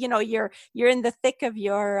you're in the thick of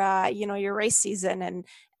your your race season,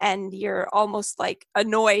 and you're almost like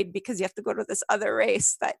annoyed because you have to go to this other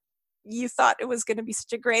race that you thought it was going to be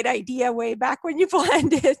such a great idea way back when you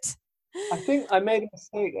planned it. I think I made a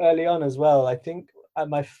mistake early on as well. I think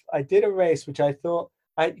I did a race which I thought,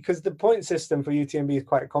 because the point system for UTMB is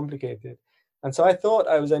quite complicated, and so I thought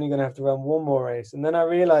I was only going to have to run one more race, and then I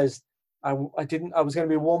realized I didn't. I was going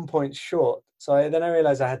to be 1 point short. So then I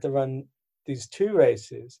realized I had to run these 2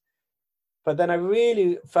 races. But then I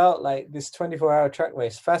really felt like this 24-hour track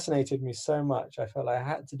race fascinated me so much. I felt like I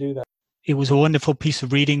had to do that. It was a wonderful piece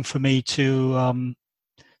of reading for me to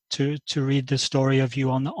read the story of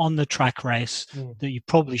you on the track race that you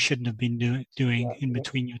probably shouldn't have been doing in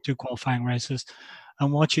between your 2 qualifying races,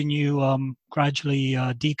 and watching you gradually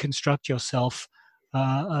deconstruct yourself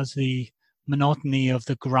as the monotony of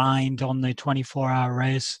the grind on the 24-hour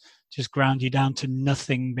race just ground you down to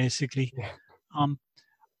nothing, basically. Yeah.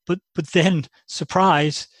 But then,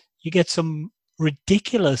 surprise, you get some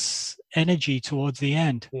ridiculous energy towards the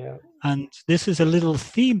end. Yeah. And this is a little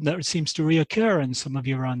theme that seems to reoccur in some of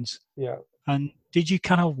your runs. Yeah. And did you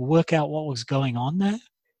kind of work out what was going on there?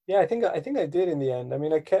 Yeah, I think I did in the end. I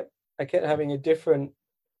mean, I kept having a different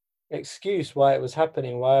excuse why it was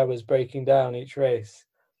happening, why I was breaking down each race.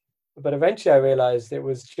 But eventually I realized it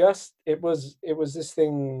was this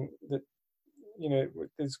thing that,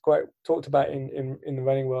 is quite talked about in the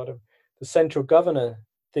running world of the central governor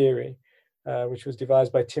theory, which was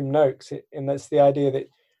devised by Tim Noakes. And that's the idea that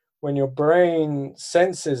when your brain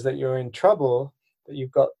senses that you're in trouble, that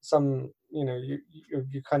you've got some, you're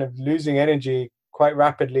kind of losing energy quite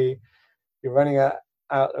rapidly, you're running out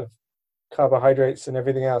of carbohydrates and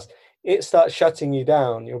everything else, it starts shutting you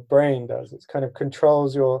down. Your brain does. It kind of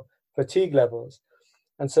controls your fatigue levels.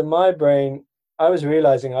 And so my brain, I was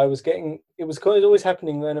realizing it was always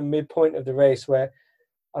happening in a midpoint of the race where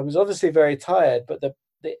I was obviously very tired, but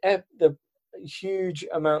the huge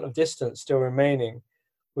amount of distance still remaining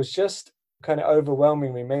was just kind of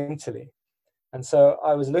overwhelming me mentally. And so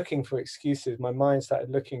I was looking for excuses. My mind started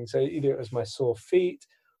looking. So either it was my sore feet,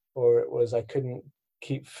 or it was I couldn't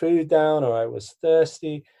keep food down, or I was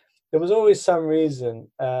thirsty. There was always some reason.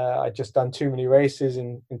 I'd just done too many races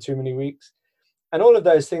in too many weeks. And all of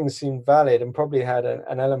those things seemed valid and probably had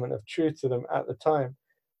an element of truth to them at the time.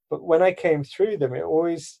 But when I came through them, it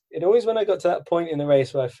always when I got to that point in the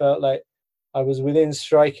race where I felt like I was within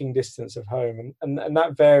striking distance of home, and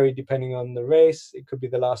that varied depending on the race. It could be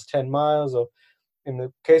the last 10 miles, or in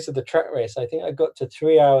the case of the track race, I think I got to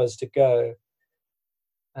 3 hours to go.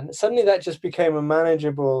 And suddenly that just became a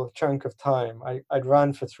manageable chunk of time. I'd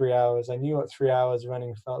run for 3 hours. I knew what 3 hours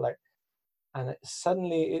running felt like. And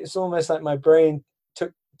suddenly it's almost like my brain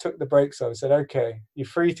took the brakes off. Said, okay, you're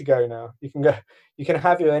free to go now. You can go, you can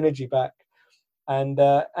have your energy back. And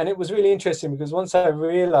it was really interesting because once I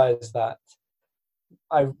realized that,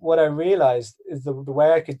 what I realized is the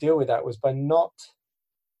way I could deal with that was by not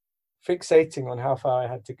fixating on how far I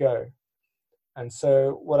had to go. And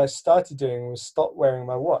so what I started doing was stop wearing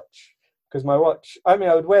my watch, because my watch, I mean,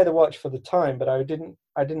 I would wear the watch for the time, but I didn't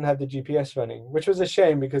have the GPS running, which was a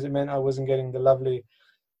shame because it meant I wasn't getting the lovely,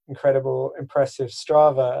 incredible, impressive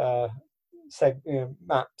Strava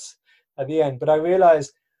maps at the end. But I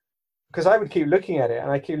realized, because I would keep looking at it,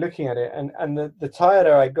 and the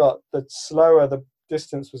tireder I got, the slower the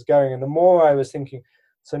distance was going, and the more I was thinking,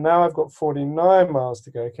 so now I've got 49 miles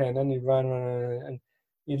to go. Okay, and then you run, and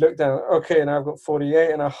you look down, okay, now I've got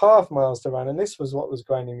 48.5 miles to run, and this was what was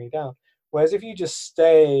grinding me down. Whereas if you just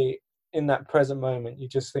stay in that present moment, you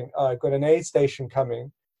just think, oh, I've got an aid station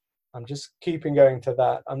coming, I'm just keeping going to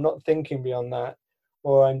that, I'm not thinking beyond that,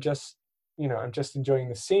 or I'm just enjoying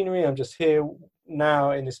the scenery, I'm just here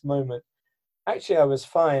now in this moment. Actually, I was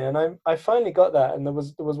fine, and I finally got that. And there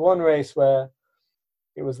was one race where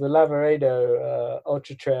it was the Lavaredo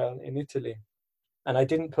Ultra Trail in Italy, and I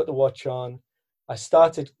didn't put the watch on. I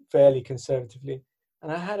started fairly conservatively,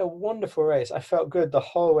 and I had a wonderful race. I felt good the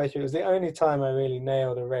whole way through. It was the only time I really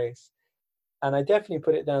nailed a race, and I definitely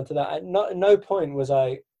put it down to that. At no point was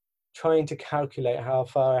I trying to calculate how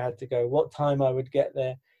far I had to go, what time I would get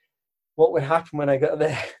there, what would happen when I got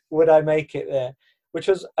there, would I make it there? Which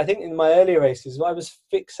was, I think, in my earlier races, I was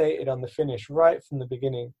fixated on the finish right from the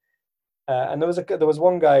beginning. And there was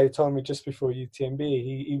one guy who told me just before UTMB,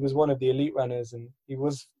 he was one of the elite runners, and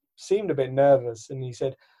seemed a bit nervous, and he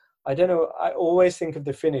said, I don't know, I always think of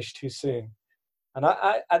the finish too soon. And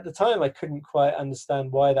I at the time I couldn't quite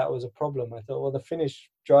understand why that was a problem. I thought, well, the finish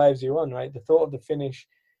drives you on, right? The thought of the finish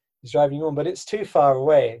is driving you on, but it's too far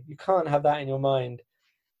away. You can't have that in your mind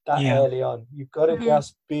that early on. You've got to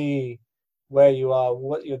just be where you are,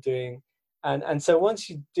 what you're doing, and so once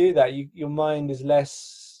you do that, your mind is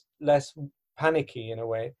less panicky in a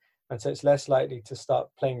way, and so it's less likely to start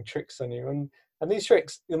playing tricks on you. And these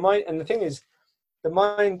tricks, the mind, and the thing is, the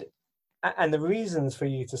mind and the reasons for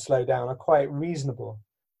you to slow down are quite reasonable,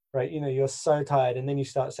 right? You know, you're so tired, and then you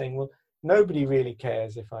start saying, well, nobody really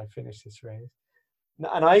cares if I finish this race.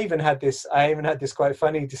 And I even had this quite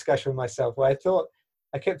funny discussion with myself where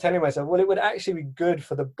I kept telling myself, well, it would actually be good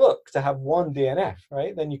for the book to have one DNF,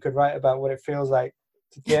 right? Then you could write about what it feels like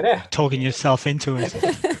to DNF. Talking yourself into it.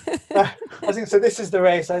 I think so. This is the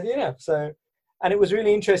race I DNF. So, and it was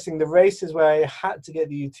really interesting. The races where I had to get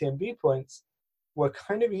the UTMB points were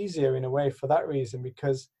kind of easier in a way for that reason,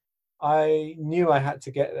 because I knew I had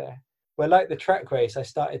to get there. Where like the track race, I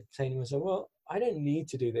started saying to myself, well, I don't need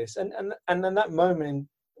to do this. And then that moment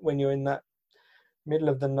when you're in that middle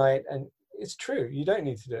of the night, and it's true, you don't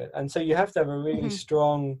need to do it. And so you have to have a really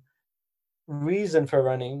strong reason for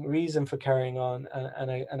running, reason for carrying on,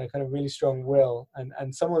 and a kind of really strong will.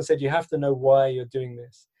 And someone said you have to know why you're doing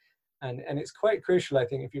this. And it's quite crucial, I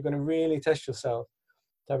think, if you're going to really test yourself,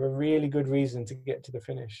 to have a really good reason to get to the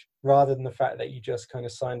finish, rather than the fact that you just kind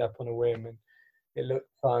of signed up on a whim and it looked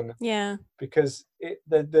fun. Yeah. Because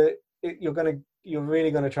you're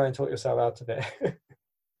really gonna try and talk yourself out of it.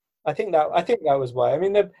 I think that was why. I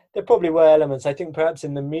mean, there probably were elements. I think perhaps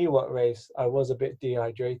in the Miwok race, I was a bit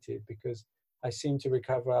dehydrated because I seemed to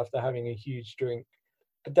recover after having a huge drink.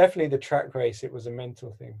 But definitely the track race, it was a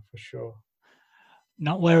mental thing for sure.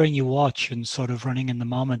 Not wearing your watch and sort of running in the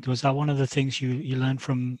moment, was that one of the things you learned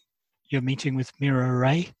from your meeting with Mira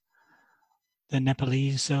Ray, the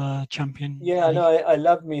Nepalese champion? Yeah, no, I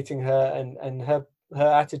loved meeting her, and her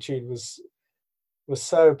attitude was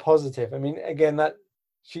so positive. I mean, again, that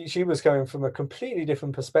she was coming from a completely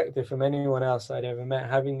different perspective from anyone else I'd ever met.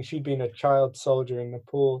 She'd been a child soldier in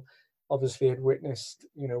Nepal, obviously had witnessed,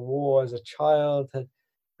 war as a child,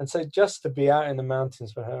 and so just to be out in the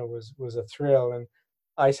mountains for her was a thrill. And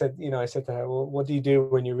I said to her, well, what do you do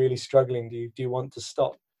when you're really struggling? Do you want to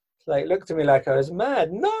stop? Like, looked at me like I was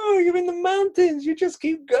mad. No, you're in the mountains. You just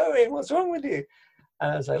keep going. What's wrong with you?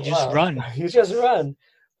 And I was like, you just run. You just run.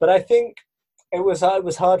 But I think it was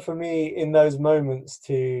hard for me in those moments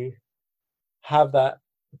to have that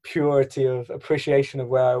purity of appreciation of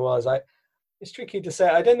where I was. It's tricky to say.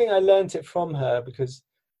 I don't think I learned it from her, because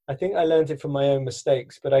I think I learned it from my own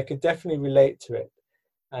mistakes, but I could definitely relate to it.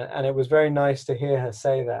 And it was very nice to hear her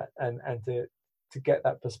say that and to get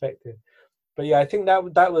that perspective. But yeah, I think that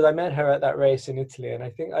was, I met her at that race in Italy, and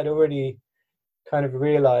I think I'd already kind of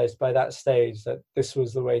realized by that stage that this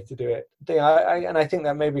was the way to do it. I think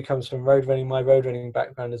that maybe comes from my road running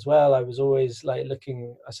background as well. I was always like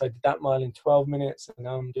looking, so I did that mile in 12 minutes, and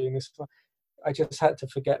now I'm doing this. I just had to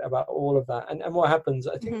forget about all of that. And what happens,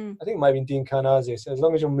 I think it might have been Dean Carnazzi, so as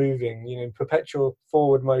long as you're moving, in perpetual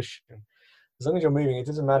forward motion, as long as you're moving, it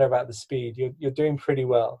doesn't matter about the speed. You're doing pretty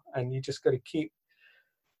well, and you just got to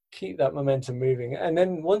keep that momentum moving. And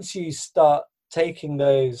then once you start taking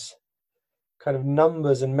those kind of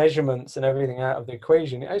numbers and measurements and everything out of the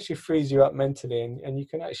equation, it actually frees you up mentally, and you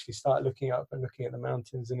can actually start looking up and looking at the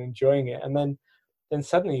mountains and enjoying it. And then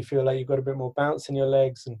suddenly you feel like you've got a bit more bounce in your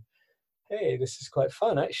legs, and hey, this is quite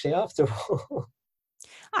fun actually after all.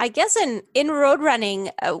 I guess in road running,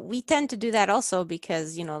 we tend to do that also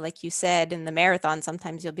because, like you said, in the marathon,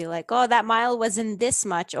 sometimes you'll be like, oh, that mile was in this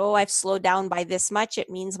much. Oh, I've slowed down by this much. It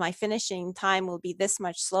means my finishing time will be this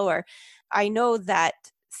much slower. I know that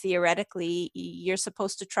theoretically you're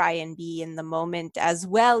supposed to try and be in the moment as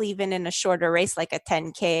well, even in a shorter race like a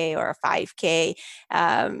 10K or a 5K.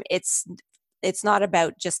 It's not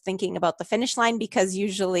about just thinking about the finish line, because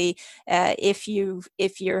usually if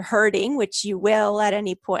you're hurting, which you will at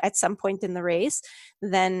any point, at some point in the race,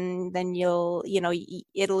 then it'll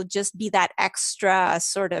just be that extra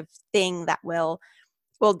sort of thing that will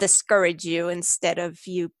discourage you instead of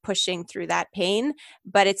you pushing through that pain.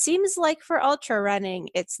 But it seems like for ultra running,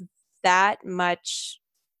 it's that much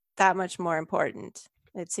more important.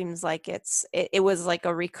 It seems like it was like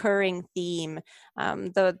a recurring theme.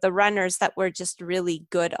 The runners that were just really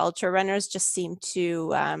good ultra runners just seem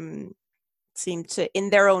to in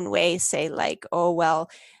their own way say like, oh well,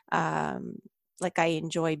 like I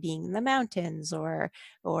enjoy being in the mountains, or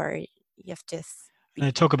you have to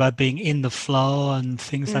They talk about being in the flow and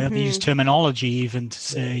things like that. They use terminology even to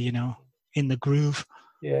say, in the groove.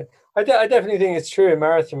 Yeah, I definitely think it's true in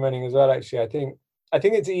marathon running as well. Actually, I think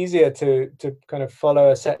it's easier to kind of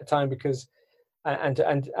follow a set time because and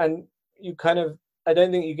you kind of, I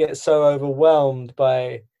don't think you get so overwhelmed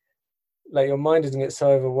by, like, your mind doesn't get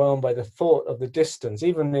so overwhelmed by the thought of the distance.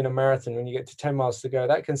 Even in a marathon, when you get to 10 miles to go,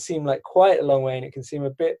 that can seem like quite a long way, and it can seem a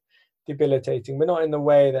bit debilitating, but not in the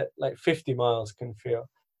way that like 50 miles can feel.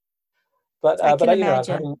 But I can I've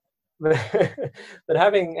imagine. but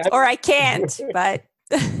having Or I can't, but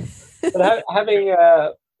but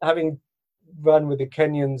having run with the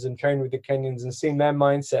Kenyans and trained with the Kenyans and seen their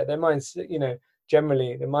mindset,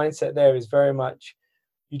 generally the mindset there is very much,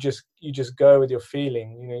 you just go with your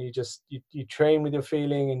feeling. You train with your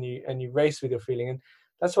feeling, and you race with your feeling. And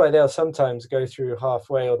that's why they'll sometimes go through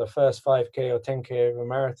halfway or the first 5K or 10K of a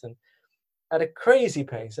marathon at a crazy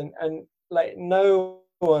pace, and like no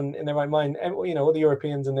one in their right mind, and all the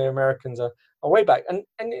Europeans and the Americans are way back, and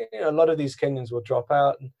a lot of these Kenyans will drop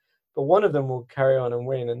out, but one of them will carry on and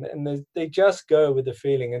win, and they just go with the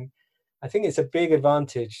feeling. And I think it's a big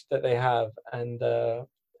advantage that they have, and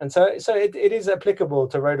so it is applicable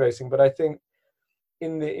to road racing. But I think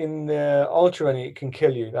in the ultra running, it can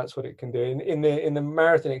kill you. That's what it can do. In the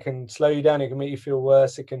marathon, it can slow you down. It can make you feel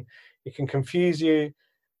worse. It can confuse you.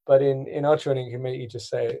 But in ultra running, it can make you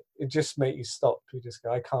just make you stop. You just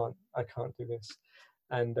go, I can't do this,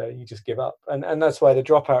 and you just give up. And that's why the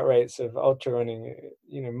dropout rates of ultra running,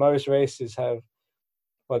 most races have,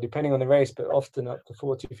 well, depending on the race, but often up to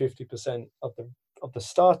 40-50% of the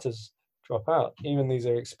starters drop out. Even these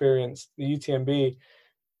are experienced. The UTMB,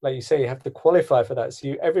 like you say, you have to qualify for that.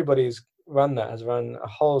 So everybody has run a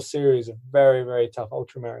whole series of very, very tough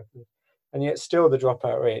ultra marathons, and yet still the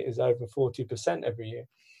dropout rate is over 40% every year.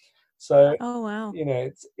 So, oh wow,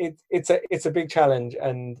 it's a big challenge,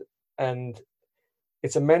 and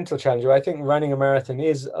it's a mental challenge. I think running a marathon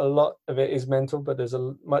is, a lot of it is mental, but there's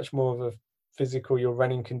a much more of a physical, your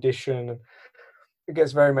running condition, and it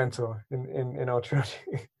gets very mental in ultra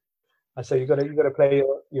running. I say you got to play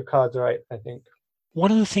your cards right, I think.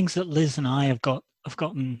 One of the things that Liz and I have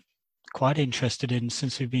gotten quite interested in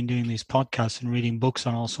since we've been doing these podcasts and reading books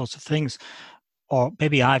on all sorts of things, or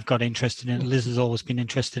maybe I've got interested in it, Liz has always been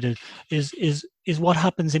interested in, is what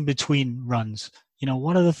happens in between runs.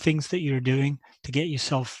 What are the things that you're doing to get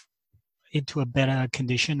yourself into a better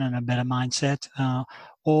condition and a better mindset,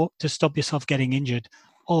 or to stop yourself getting injured?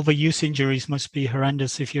 Overuse injuries must be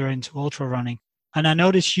horrendous if you're into ultra running. And I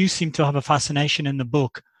noticed you seem to have a fascination in the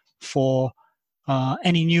book for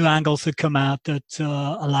any new angles that come out that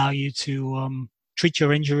allow you to treat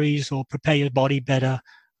your injuries or prepare your body better.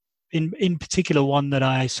 In particular, one that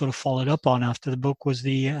I sort of followed up on after the book was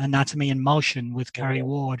the Anatomy in Motion with Carrie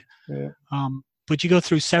Ward. Yeah. But you go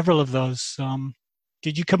through several of those.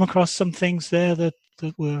 Did you come across some things there that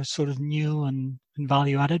were sort of new and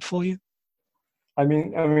value added for you? I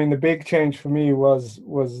mean, the big change for me was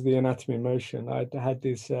the Anatomy in Motion. I had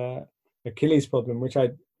this Achilles problem, which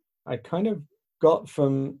I kind of got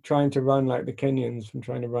from trying to run like the Kenyans, from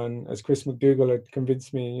trying to run, as Chris McDougall had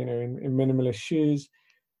convinced me, in minimalist shoes.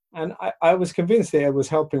 And I was convinced that it was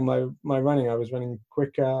helping my running. I was running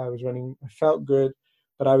quicker. I felt good,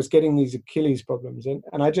 but I was getting these Achilles problems. And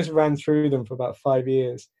I just ran through them for about 5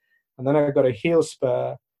 years. And then I got a heel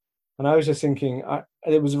spur. And I was just thinking,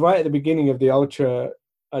 it was right at the beginning of the ultra.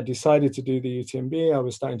 I decided to do the UTMB. I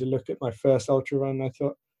was starting to look at my first ultra run. I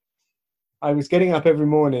thought, I was getting up every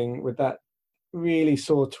morning with that really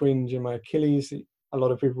sore twinge in my Achilles. A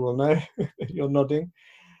lot of people will know. You're nodding.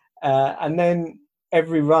 And then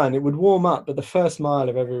every run, it would warm up, but the first mile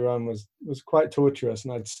of every run was quite torturous.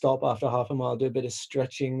 And I'd stop after half a mile, do a bit of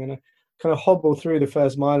stretching, then I kind of hobble through the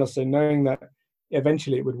first mile or so, knowing that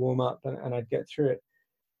eventually it would warm up and I'd get through it.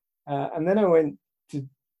 And then I went to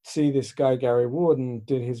see this guy, Gary Ward, and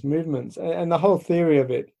did his movements. And the whole theory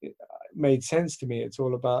of it made sense to me. It's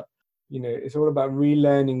all about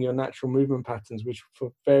relearning your natural movement patterns, which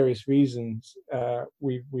for various reasons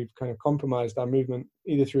we've kind of compromised our movement,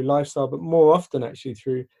 either through lifestyle, but more often actually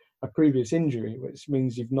through a previous injury, which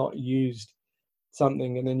means you've not used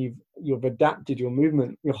something, and then you've adapted your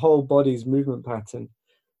movement, your whole body's movement pattern,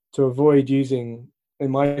 to avoid using. In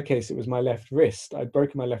my case, it was my left wrist. I'd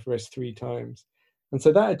broken my left wrist 3 times, and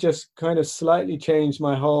so that had just kind of slightly changed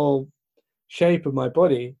my whole shape of my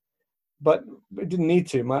body. But it didn't need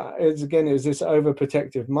to. It was this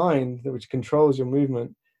overprotective mind which controls your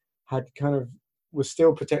movement, was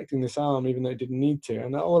still protecting this arm even though it didn't need to.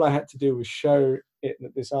 And all I had to do was show it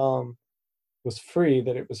that this arm was free,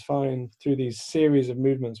 that it was fine, through these series of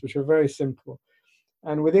movements, which were very simple.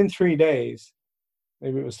 And within 3 days,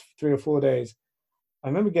 maybe it was 3 or 4 days. I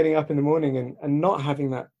remember getting up in the morning and not having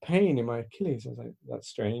that pain in my Achilles. I was like, that's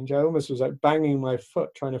strange. I almost was like banging my foot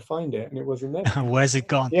trying to find it, and it wasn't there. Where's it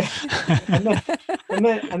gone? Yeah.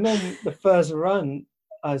 and then the first run,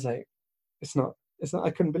 I was like, it's not, I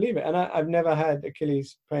couldn't believe it. And I've never had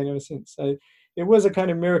Achilles pain ever since. So it was a kind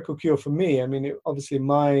of miracle cure for me. I mean, obviously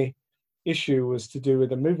my issue was to do with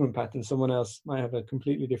the movement pattern. Someone else might have a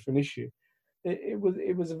completely different issue. It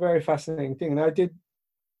was a very fascinating thing. And I did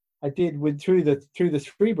through the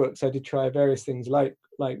 3 books, I did try various things like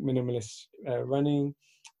minimalist running.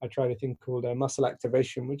 I tried a thing called muscle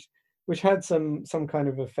activation, which had some kind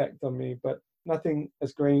of effect on me, but nothing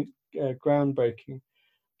as groundbreaking.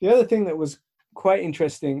 The other thing that was quite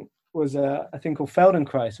interesting was a thing called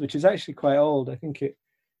Feldenkrais, which is actually quite old. I think it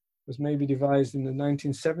was maybe devised in the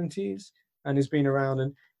 1970s and has been around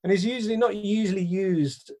and is not usually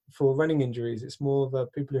used for running injuries. It's more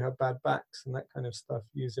of people who have bad backs and that kind of stuff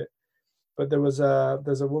use it. But there's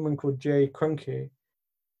a woman called Jay Krunke.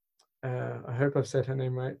 I hope I've said her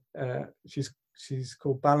name right. She's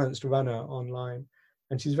called Balanced Runner online,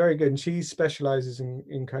 and she's very good. And she specializes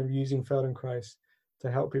in kind of using Feldenkrais to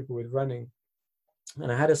help people with running.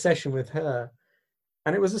 And I had a session with her,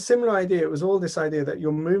 and it was a similar idea. It was all this idea that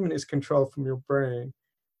your movement is controlled from your brain.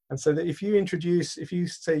 And so that if you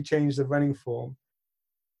say change the running form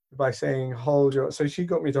by saying so she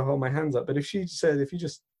got me to hold my hands up. But if she said, if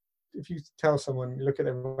you tell someone, look at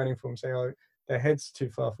their running form, say, oh, their head's too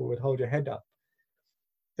far forward, hold your head up.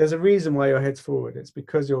 There's a reason why your head's forward. It's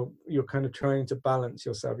because you're kind of trying to balance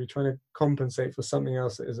yourself. You're trying to compensate for something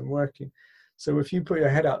else that isn't working. So if you put your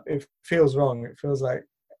head up, it feels wrong. It feels like,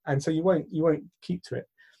 and so you won't keep to it.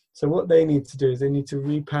 So what they need to do is they need to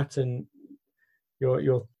repattern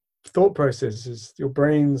your thought processes, your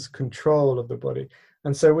brain's control of the body.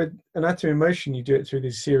 And so with anatomy of motion, you do it through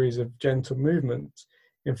this series of gentle movements.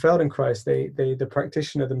 In Feldenkrais, the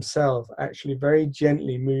practitioner themselves actually very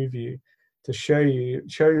gently move you to show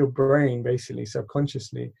your brain, basically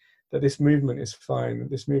subconsciously, that this movement is fine,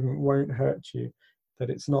 that this movement won't hurt you,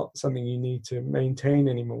 that it's not something you need to maintain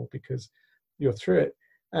anymore because you're through it.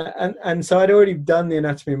 And so I'd already done the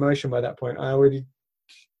anatomy of motion by that point. I already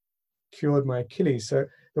cured my Achilles, so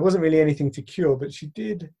there wasn't really anything to cure, but she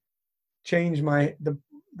did change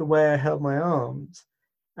the way I held my arms.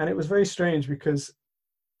 And it was very strange because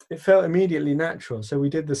it felt immediately natural. So we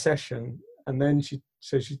did the session, and then she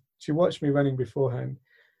watched me running beforehand.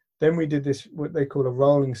 Then we did this, what they call a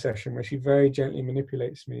rolling session, where she very gently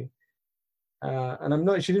manipulates me.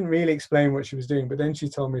 And she didn't really explain what she was doing, but then she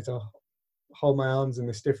told me to hold my arms in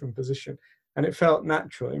this different position. And it felt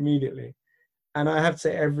natural immediately. And I have to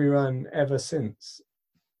say, every run ever since,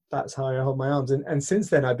 that's how I hold my arms. And since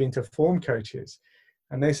then, I've been to form coaches,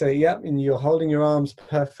 and they say, yep, and you're holding your arms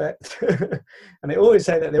perfect. And they always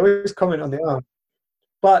say that. They always comment on the arm.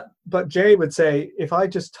 But Jay would say, if I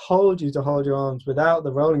just told you to hold your arms without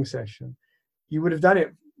the rolling session, you would have done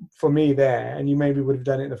it for me there, and you maybe would have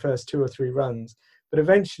done it in the first 2 or 3 runs. But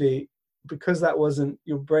eventually, because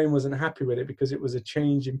your brain wasn't happy with it, because it was a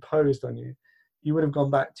change imposed on you, you would have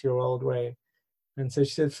gone back to your old way. And so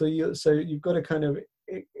she said, so you've got to kind of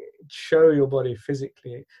show your body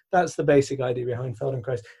physically. That's the basic idea behind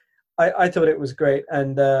Feldenkrais. I thought it was great,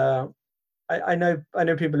 and I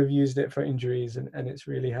know people have used it for injuries, and it's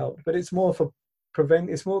really helped. But it's more for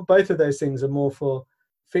both of those things are more for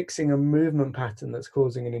fixing a movement pattern that's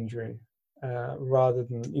causing an injury, rather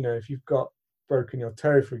than, if you've got broken your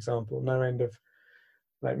toe, for example, no end of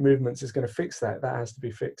like movements is going to fix that. That has to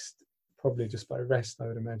be fixed probably just by rest, I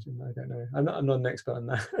would imagine. I don't know. I'm not an expert on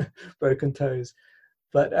that. Broken toes.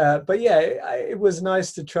 But yeah, it was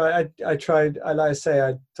nice to try. I tried. Like I say,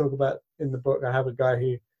 I talk about in the book. I have a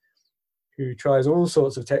guy who tries all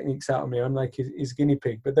sorts of techniques out on me. I'm like his guinea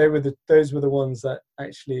pig. But those were the ones that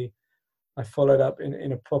actually I followed up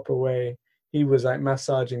in a proper way. He was like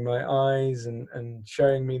massaging my eyes and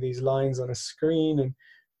showing me these lines on a screen, and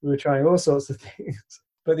we were trying all sorts of things.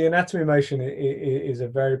 But the anatomy of motion is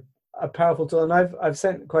a powerful tool, and I've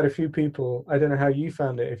sent quite a few people. I don't know how you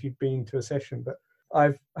found it if you've been to a session, but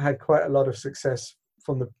I've had quite a lot of success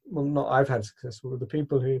not I've had success, but the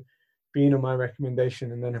people who've been on my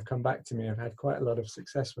recommendation and then have come back to me. I've had quite a lot of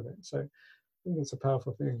success with it. So I think it's a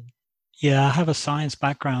powerful thing. Yeah, I have a science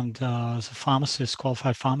background as a pharmacist,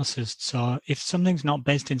 qualified pharmacist. So if something's not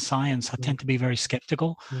based in science, I tend to be very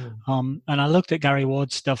skeptical. And I looked at Gary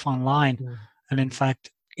Ward's stuff online, and in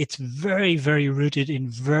fact, it's very, very rooted in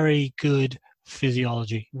very good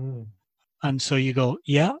physiology. And so you go,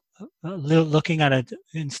 yeah, looking at it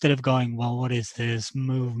instead of going, well, what is this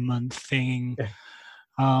movement thing?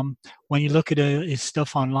 When you look at his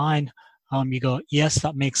stuff online, you go, yes,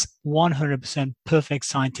 that makes 100% perfect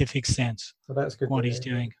scientific sense, So that's good. what he's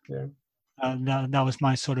doing. Yeah. That was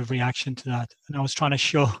my sort of reaction to that. And I was trying to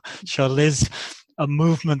show Liz a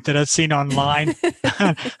movement that I'd seen online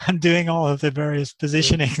and doing all of the various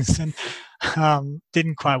positionings, and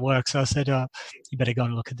didn't quite work. So I said, you better go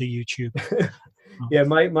and look at the YouTube. Yeah,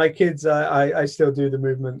 my kids, I still do the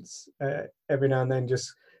movements every now and then,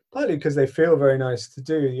 just partly because they feel very nice to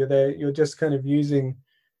do. You're just kind of using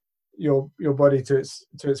your body to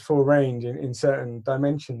its full range in certain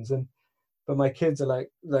dimensions. But my kids are like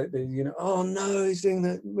they, oh no, he's doing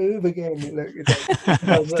that move again. Look,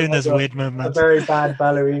 He's doing those weird a movements. very bad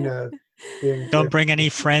ballerina. Don't bring any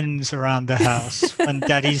friends around the house when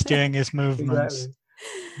Daddy's doing his movements. Exactly.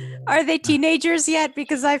 Yeah. Are they teenagers yet?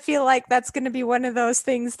 Because I feel like that's going to be one of those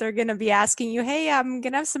things they're going to be asking you, hey, I'm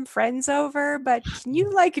going to have some friends over, but can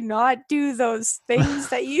you like not do those things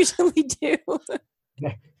that you usually do?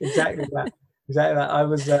 Exactly that.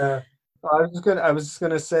 I was just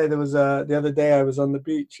gonna say there was the other day I was on the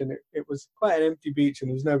beach, and it was quite an empty beach and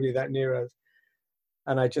there was nobody that near us.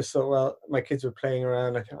 And I just thought, well, my kids were playing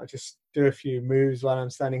around. I thought I'll just do a few moves while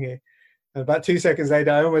I'm standing here. And about 2 seconds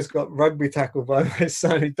later, I almost got rugby tackled by my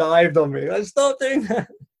son. He dived on me. I stop doing that.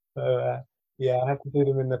 So yeah, I have to do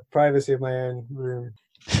them in the privacy of my own room.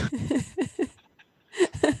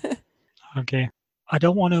 Okay. I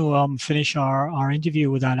don't want to finish our interview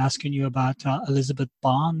without asking you about Elizabeth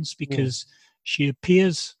Barnes, because she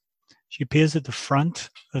appears at the front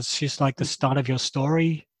as she's like the start of your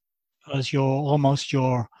story, as almost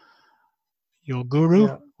your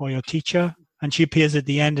guru or your teacher, and she appears at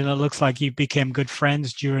the end, and it looks like you became good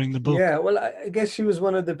friends during the book. Yeah, well, I guess she was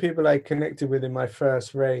one of the people I connected with in my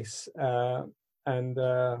first race, and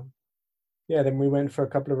then we went for a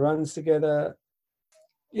couple of runs together.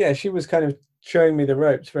 Yeah, she was kind of showing me the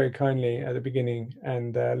ropes very kindly at the beginning,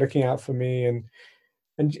 and looking out for me,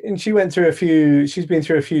 and she went through she's been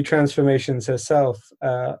through a few transformations herself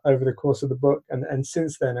over the course of the book, and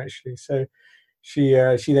since then actually. So she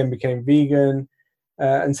then became vegan,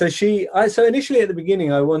 and so so initially at the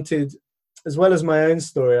beginning I wanted, as well as my own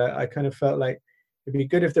story, I kind of felt like it'd be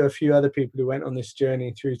good if there were a few other people who went on this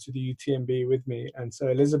journey through to the UTMB with me, and so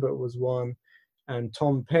Elizabeth was one, and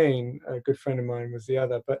Tom Payne, a good friend of mine, was the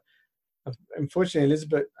other. But unfortunately,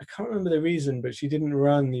 Elizabeth, I can't remember the reason, but she didn't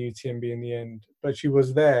run the UTMB in the end. But she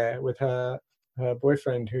was there with her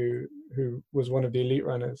boyfriend, who was one of the elite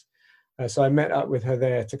runners. So I met up with her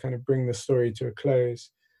there to kind of bring the story to a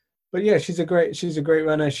close. But yeah, she's a great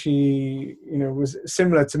runner. She was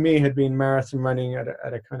similar to me, had been marathon running at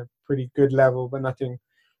a kind of pretty good level, but nothing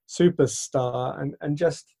superstar. And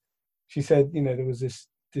just, she said, there was this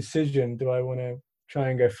decision: do I want to try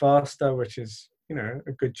and go faster, which is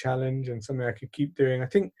a good challenge and something I could keep doing. I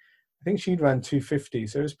think she'd run 250,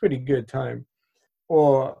 so it was pretty good time.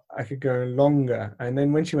 Or I could go longer. And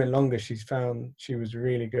then when she went longer, she found she was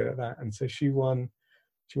really good at that, and so she won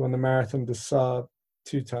the Marathon des Sables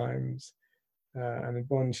 2 times, and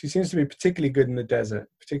won. She seems to be particularly good in the desert.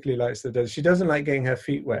 Particularly likes the desert. She doesn't like getting her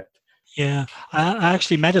feet wet. Yeah, I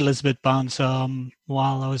actually met Elizabeth Barnes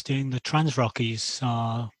while I was doing the Trans Rockies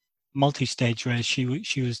multi-stage race. She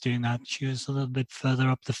was doing that. She was a little bit further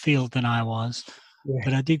up the field than I was,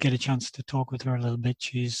 but I did get a chance to talk with her a little bit.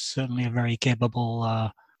 She's certainly a very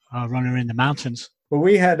capable runner in the mountains. Well,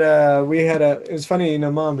 it was funny in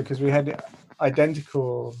Oman because we had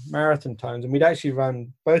identical marathon times, and we'd actually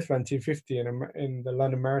both run 250 in the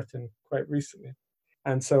London Marathon quite recently.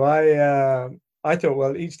 And so I thought,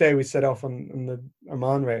 well, each day we set off on the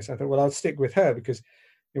Oman race. I thought, well, I'll stick with her because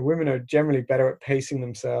women are generally better at pacing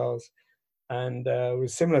themselves, and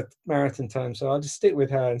with similar marathon time. So I'll just stick with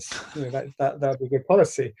her, and that'd be a good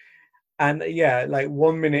policy. And yeah, like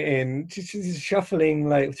 1 minute in, she's shuffling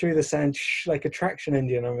like through the sand like a traction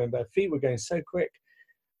engine. I remember her feet were going so quick.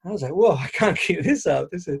 I was like, whoa, I can't keep this up.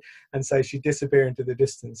 And so she'd disappear into the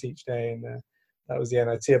distance each day, and that was the end.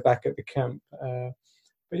 I'd see her back at the camp.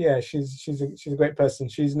 But yeah, she's a great person.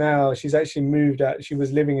 She's actually moved out. She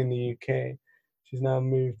was living in the UK. She's now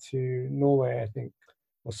moved to Norway, I think,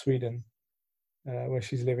 or Sweden, where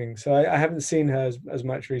she's living. So I haven't seen her as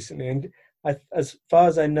much recently. And as far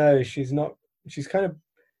as I know, she's kind of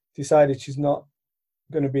decided she's not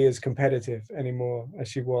going to be as competitive anymore as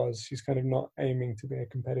she was. She's kind of not aiming to be a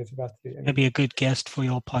competitive athlete anymore. Maybe a good guest for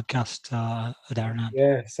your podcast, Adharanand.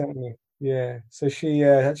 Yeah, certainly. Yeah. So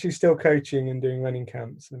she's still coaching and doing running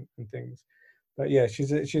camps and things. But yeah,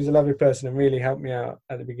 she's a lovely person and really helped me out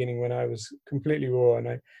at the beginning when I was completely raw, and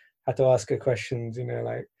I had to ask her questions,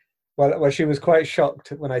 like, well, she was quite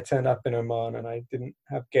shocked when I turned up in Oman and I didn't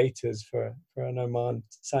have gaiters for an Oman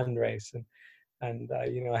sand race, and I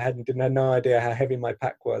had no idea how heavy my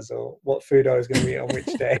pack was or what food I was going to eat on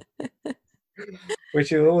which day,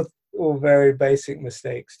 which are all very basic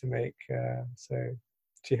mistakes to make. So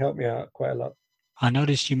she helped me out quite a lot. I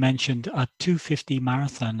noticed you mentioned a 250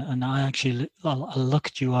 marathon, and I actually I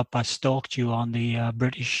looked you up. I stalked you on the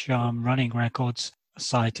British running records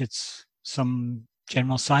site. It's some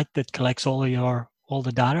general site that collects all the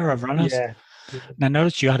data of runners. Yeah. And I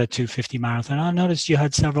noticed you had a 250 marathon. I noticed you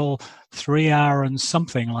had several 3 hour and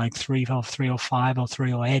something like 305 or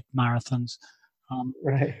 308 marathons.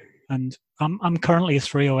 Right. And I'm currently a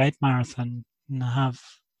 308 marathon, and I have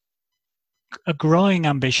a growing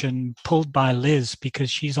ambition pulled by Liz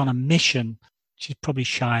because she's on a mission. She's probably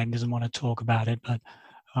shy and doesn't want to talk about it, but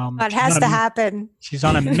It has to happen. She's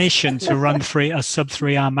on a mission to run a sub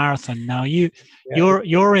 3 hour marathon. Now you're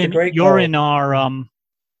in our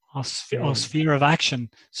sphere of action.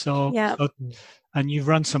 So, yeah. And you've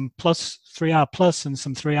run some 3 hour plus and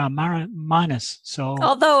some 3 hour minus. So,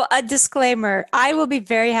 although a disclaimer, I will be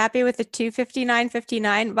very happy with the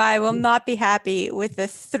 2:59:59, but I will not be happy with the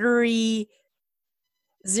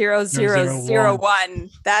 3:00:01.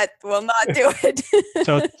 That will not do it.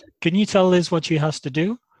 So, can you tell Liz what she has to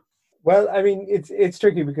do? Well, I mean, it's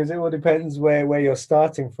tricky because it all depends where you're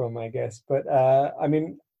starting from, I guess. But I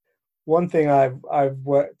mean, one thing I've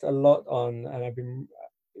worked a lot on, and I've been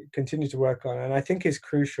continue to work on, and I think is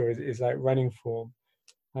crucial, is like running form.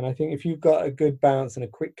 And I think if you've got a good bounce and a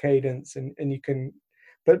quick cadence, and you can,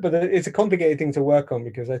 but it's a complicated thing to work on,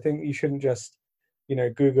 because I think you shouldn't just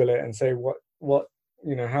Google it and say what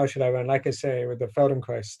how should I run. Like I say with the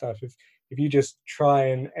Feldenkrais stuff, if you just try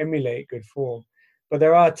and emulate good form. But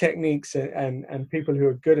there are techniques and people who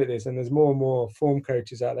are good at this, and there's more and more form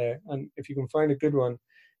coaches out there. And if you can find a good one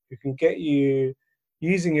who can get you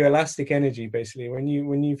using your elastic energy, basically,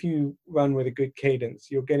 if you run with a good cadence,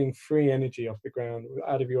 you're getting free energy off the ground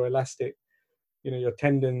out of your elastic, your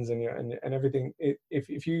tendons and everything.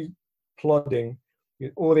 If you plodding,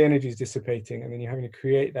 all the energy is dissipating, and then you're having to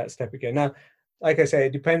create that step again. Now, like I say,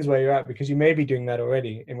 it depends where you're at, because you may be doing that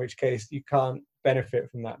already, in which case you can't benefit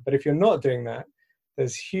from that. But if you're not doing that,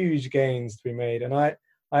 there's huge gains to be made. And I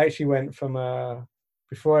actually went from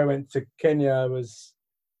before I went to Kenya,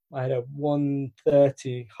 I had a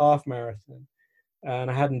 1:30 half marathon, and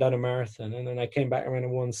I hadn't done a marathon. And then I came back and ran a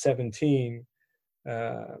 1:17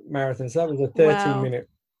 marathon. So that was a 13-minute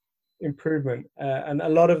improvement. And a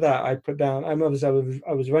lot of that I put down. I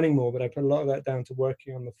was running more, but I put a lot of that down to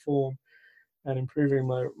working on the form and improving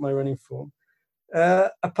my running form.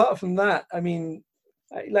 Apart from that, I mean,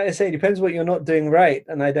 like I say, it depends what you're not doing right,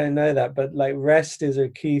 and I don't know that, but like rest is a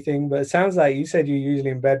key thing. But it sounds like you said you're usually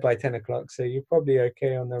in bed by 10 o'clock, so you're probably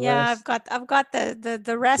okay on the rest. Yeah, I've got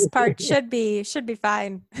the rest part should be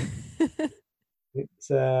fine.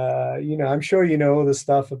 It's I'm sure you know all the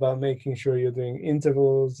stuff about making sure you're doing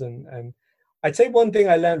intervals, and I'd say one thing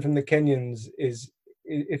I learned from the Kenyans is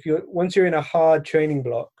once you're in a hard training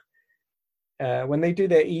block, when they do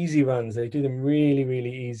their easy runs, they do them really,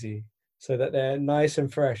 really easy, so that they're nice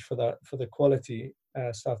and fresh for the quality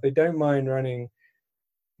stuff. They don't mind running,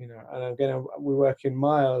 and again, we work in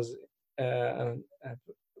miles, and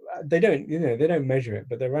they don't measure it,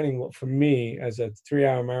 but they're running what, for me, as a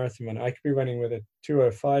 3-hour marathon runner, I could be running with a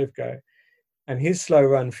 2:05 guy, and his slow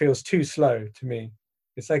run feels too slow to me.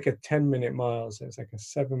 It's like a 10-minute mile, so it's like a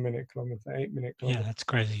 7-minute kilometer, 8-minute kilometer. Yeah, that's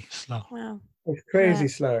crazy slow. Wow. It's crazy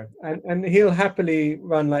slow, and he'll happily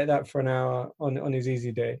run like that for an hour on his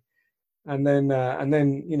easy day, and then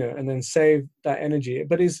save that energy.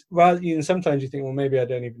 But sometimes you think, well, maybe I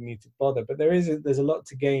don't even need to bother. But there's a lot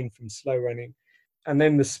to gain from slow running, and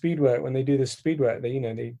then the speed work. When they do the speed work, they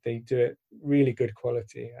do it really good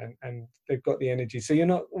quality, and they've got the energy. So you're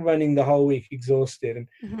not running the whole week exhausted and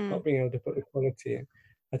not being able to put the quality in.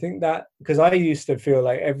 I think that, because I used to feel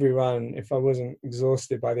like every run, if I wasn't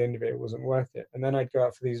exhausted by the end of it, it wasn't worth it. And then I'd go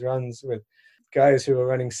out for these runs with guys who were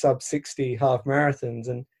running sub 60 half marathons,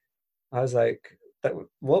 and I was like,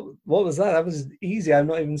 what was that? That was easy. I'm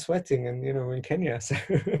not even sweating, and we're in Kenya. So.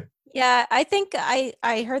 Yeah, I think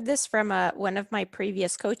I heard this from one of my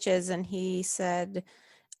previous coaches, and he said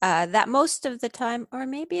that most of the time, or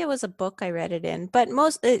maybe it was a book I read it in, but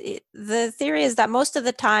the theory is that most of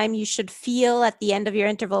the time you should feel at the end of your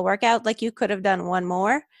interval workout like you could have done one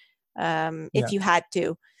more if you had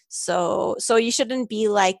to. So you shouldn't be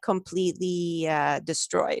like completely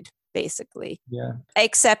destroyed, basically. Yeah.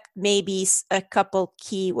 Except maybe a couple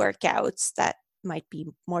key workouts that might be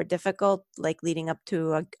more difficult, like leading up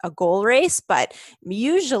to a goal race. But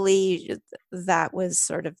usually that was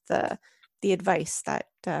sort of the the advice that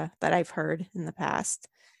I've heard in the past.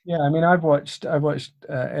 Yeah, I mean, I've watched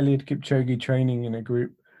Eliud Kipchoge training in a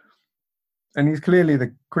group, and he's clearly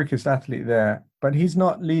the quickest athlete there, but he's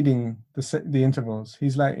not leading the intervals.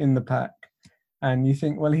 He's like in the pack, and you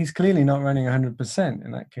think, well, he's clearly not running 100%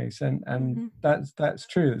 in that case, and that's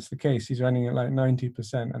true. That's the case. He's running at like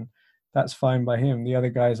 90%, and that's fine by him. The other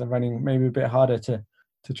guys are running maybe a bit harder to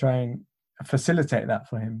try and facilitate that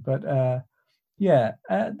for him. But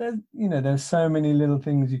there's so many little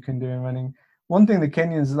things you can do in running. One thing the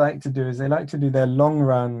Kenyans like to do is they like to do their long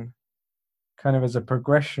run kind of as a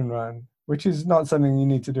progression run, which is not something you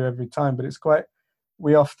need to do every time, but it's quite,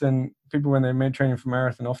 people when they're training for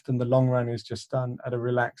marathon, often the long run is just done at a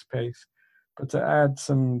relaxed pace. But to add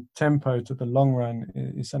some tempo to the long run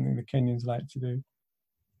is something the Kenyans like to do.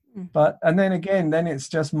 But, and then again, then it's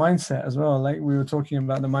just mindset as well. Like we were talking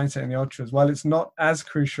about the mindset in the ultras. While it's not as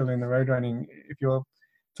crucial in the road running, if you're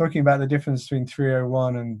talking about the difference between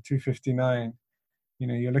 3:01 and 2:59,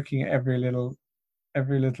 you're looking at every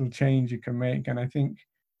little change you can make. And I think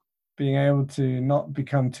being able to not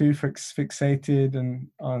become too fixated and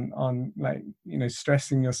on like,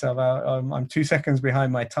 stressing yourself out. I'm 2 seconds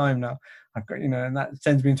behind my time now. I've got, and that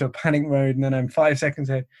sends me into a panic mode, and then I'm 5 seconds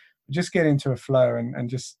ahead. Just get into a flow and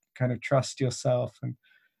just kind of trust yourself and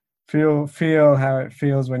feel how it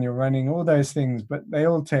feels when you're running, all those things. But they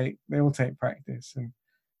all take practice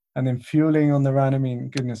and then fueling on the run. I mean,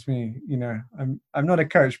 goodness me, I'm not a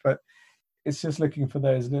coach, but it's just looking for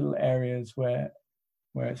those little areas where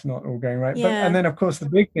it's not all going right. Yeah. But and then of course the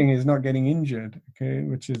big thing is not getting injured, okay,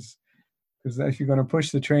 which is because if you're going to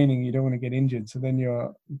push the training, you don't want to get injured. So then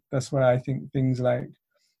that's why I think things like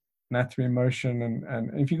natural motion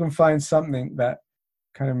and if you can find something that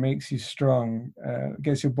kind of makes you strong,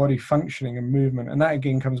 gets your body functioning and movement, and that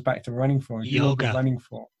again comes back to running form. Yoga. Running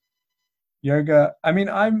form. Yoga. I mean,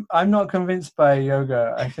 I'm not convinced by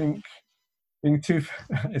yoga. I think being too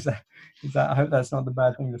is that I hope that's not the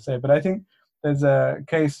bad thing to say, but I think there's a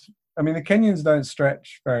case. I mean, the Kenyans don't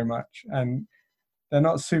stretch very much, and they're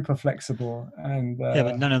not super flexible. And yeah,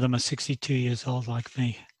 but none of them are 62 years old like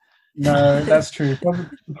me. No, that's true.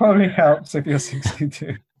 Probably helps if you're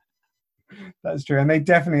 62. That's true, and they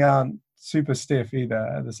definitely aren't super stiff either.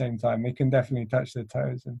 At the same time, they can definitely touch their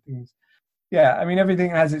toes and things. Yeah, I mean,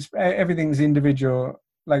 everything's individual.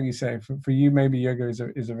 Like you say, for you, maybe yoga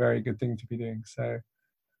is a very good thing to be doing. So,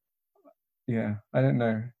 yeah, I don't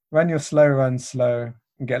know. Run slow,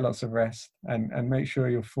 and get lots of rest, and make sure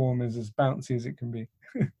your form is as bouncy as it can be.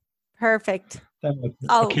 Perfect.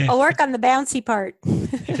 I'll work on the bouncy part.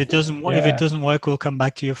 If it doesn't work, we'll come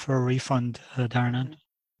back to you for a refund, Adharanand.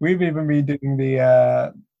 We've even been doing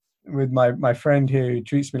with my friend here who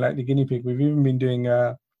treats me like the guinea pig. We've even been doing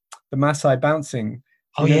the Maasai bouncing.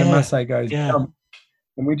 So the Maasai guys jump.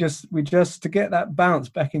 And we just to get that bounce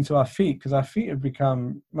back into our feet, because our feet have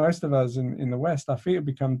become, most of us in the West, our feet have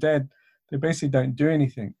become dead. They basically don't do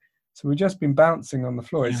anything. So we've just been bouncing on the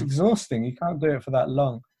floor. It's exhausting. You can't do it for that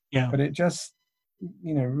long. Yeah. But it just,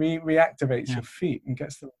 reactivates your feet and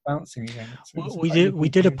gets them bouncing again. We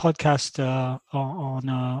did a podcast on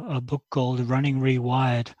a book called Running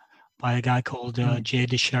Rewired by a guy called Jay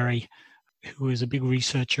DeSherry, who is a big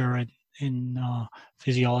researcher in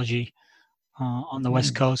physiology on the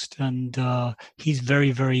West Coast, and he's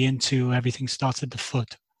very, very into everything starts at the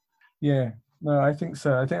foot. Yeah, no, I think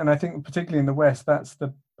so. I think particularly in the West, that's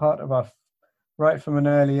the part of our, right from an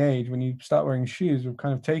early age, when you start wearing shoes, we've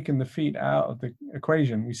kind of taken the feet out of the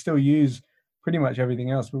equation. We still use pretty much everything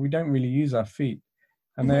else, but we don't really use our feet,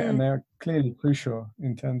 and they're clearly crucial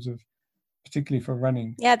in terms of, particularly for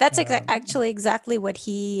running. Yeah, that's actually exactly what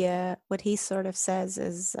he sort of says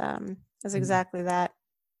is exactly that.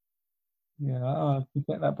 Yeah, I'll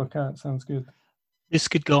get that book out. Sounds good. This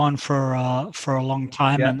could go on for a long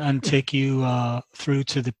time and take you through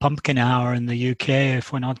to the pumpkin hour in the UK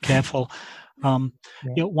if we're not careful.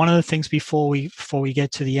 One of the things before we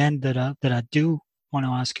get to the end that I do want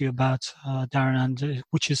to ask you about, Adharanand,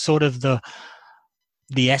 which is sort of the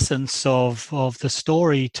essence of the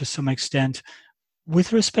story to some extent,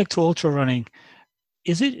 with respect to ultra running.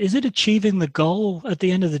 Is it achieving the goal at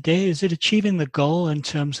the end of the day? Is it achieving the goal in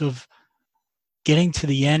terms of getting to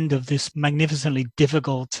the end of this magnificently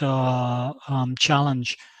difficult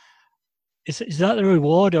challenge? Is that the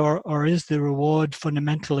reward, or is the reward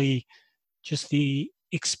fundamentally just the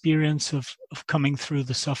experience of coming through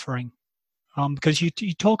the suffering? Because you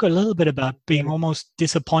talk a little bit about being almost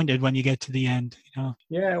disappointed when you get to the end.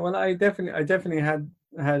 Yeah, well, I definitely had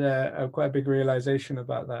a quite big realization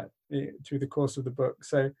about that through the course of the book.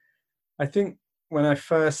 So I think when I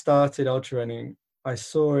first started ultra running, I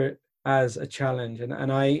saw it as a challenge,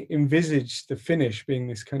 and I envisaged the finish being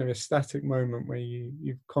this kind of ecstatic moment where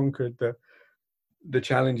you've conquered the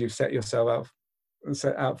challenge you've set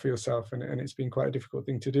out for yourself, and it's been quite a difficult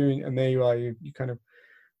thing to do, and there you are, you kind of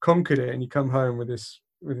conquered it, and you come home with this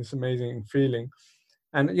amazing feeling.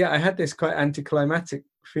 And yeah, I had this quite anticlimactic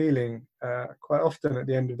feeling quite often at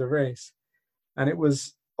the end of the race, and it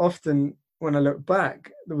was often, when I look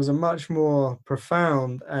back, there was a much more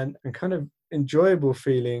profound and kind of enjoyable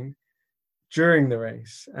feeling during the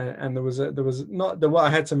race, and there was not the I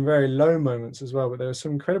had some very low moments as well, but there were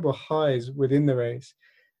some incredible highs within the race.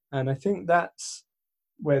 And I think that's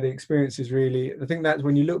where the experience is really, I think that's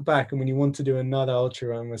when you look back and when you want to do another ultra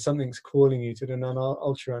run, where something's calling you to do another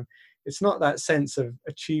ultra run, it's not that sense of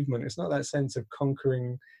achievement, it's not that sense of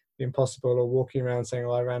conquering the impossible or walking around saying,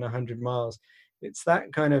 oh, I ran 100 miles. It's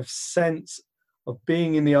that kind of sense of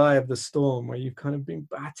being in the eye of the storm, where you've kind of been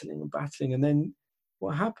battling and battling, and then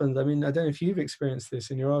what happens, I mean, I don't know if you've experienced this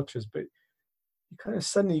in your ultras, but you kind of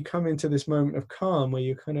suddenly come into this moment of calm where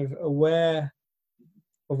you're kind of aware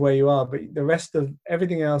of where you are, but the rest of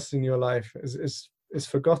everything else in your life is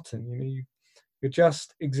forgotten. You're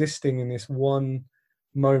just existing in this one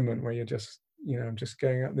moment where you're just, I'm just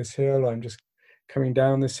going up this hill, or I'm just coming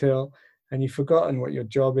down this hill, and you've forgotten what your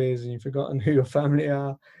job is, and you've forgotten who your family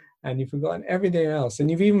are, and you've forgotten everything else,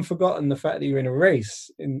 and you've even forgotten the fact that you're in a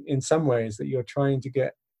race in some ways, that you're trying to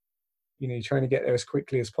get, you're trying to get there as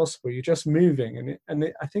quickly as possible. You're just moving,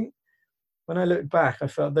 I think when I look back, I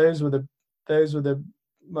felt those were the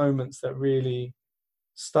moments that really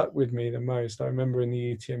stuck with me the most. I remember in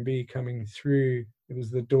the UTMB coming through, it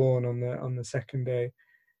was the dawn on the second day,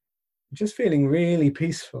 just feeling really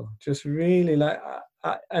peaceful, just really like,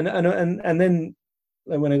 and then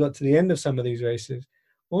when I got to the end of some of these races,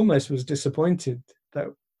 almost was disappointed that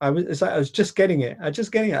it's like I was just getting it. I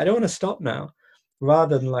don't want to stop now,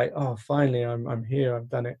 rather than like, oh, finally I'm here, I've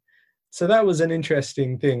done it. So that was an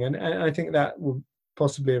interesting thing, and I think that would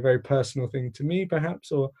possibly a very personal thing to me,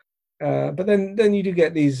 perhaps, or but then you do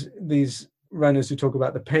get these runners who talk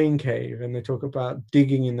about the pain cave, and they talk about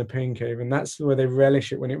digging in the pain cave, and that's where they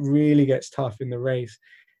relish it, when it really gets tough in the race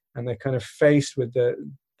and they're kind of faced with the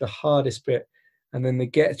hardest bit, and then they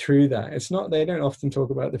get through that. They don't often talk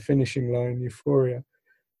about the finishing line euphoria.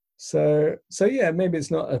 So yeah, maybe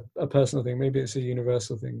it's not a personal thing, maybe it's a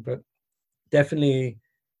universal thing, but definitely,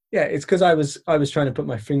 yeah, it's because I was trying to put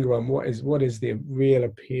my finger on what is the real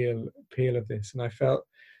appeal of this, and I felt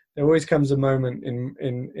there always comes a moment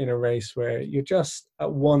in a race where you're just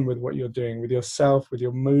at one with what you're doing, with yourself, with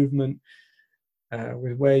your movement,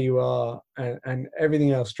 with where you are, and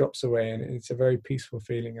everything else drops away, and it's a very peaceful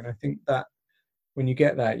feeling. And I think that when you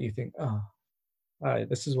get that, you think, oh, all right,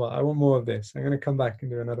 this is what I want, more of this. I'm going to come back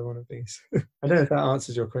and do another one of these. I don't know if that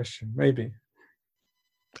answers your question. Maybe.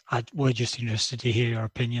 We're just interested to hear your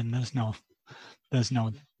opinion. There's no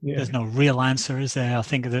real answer, is there? I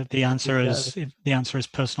think that the answer is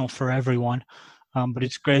personal for everyone. But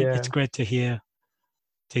it's great. Yeah. It's great to hear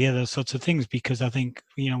those sorts of things, because I think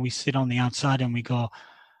we sit on the outside and we go,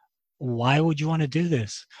 why would you want to do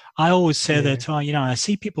this? I always say that I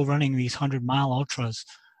see people running these 100-mile ultras.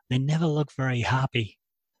 They never look very happy.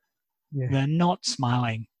 Yeah. They're not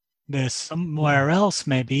smiling. They're somewhere else.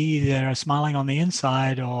 Maybe they're smiling on the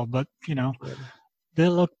inside, but they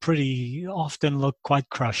often look quite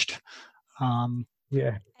crushed.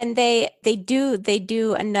 Yeah. And they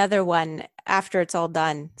do another one after it's all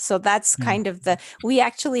done. So that's kind of we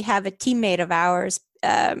actually have a teammate of ours,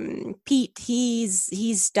 Pete.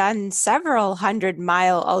 He's done several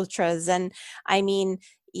 100-mile ultras, and I mean,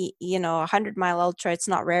 a 100-mile ultra, it's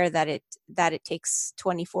not rare that it takes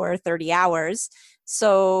 24 or 30 hours.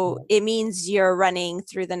 So it means you're running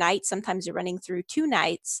through the night. Sometimes you're running through 2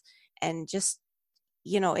 nights, and just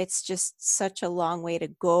it's just such a long way to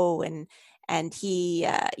go. And he,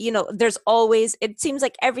 there's always, it seems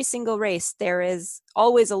like every single race, there is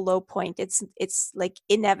always a low point. It's like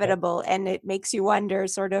inevitable. And it makes you wonder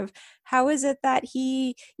sort of, how is it that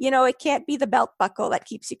he, it can't be the belt buckle that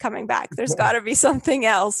keeps you coming back. There's got to be something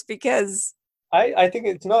else, because I think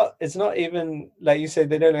it's not even, like you said,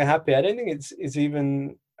 they don't look happy. I don't think it's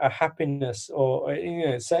even a happiness, or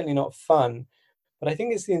it's certainly not fun, but I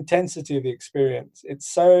think it's the intensity of the experience. It's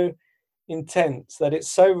so intense that it's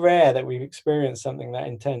so rare that we've experienced something that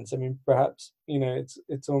intense. I mean, perhaps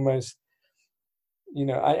it's almost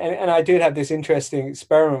I did have this interesting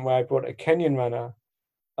experiment where I brought a Kenyan runner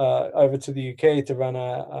over to the UK to run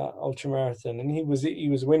a ultra marathon, and he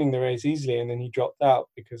was winning the race easily, and then he dropped out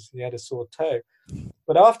because he had a sore toe.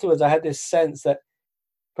 But afterwards I had this sense that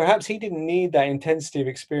perhaps he didn't need that intensity of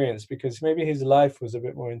experience, because maybe his life was a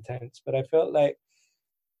bit more intense. But I felt like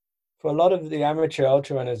for a lot of the amateur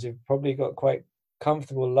ultra runners who've probably got quite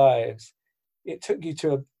comfortable lives, it took you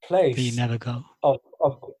to a That you place never go. of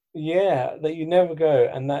yeah, that you never go,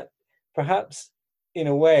 and that perhaps in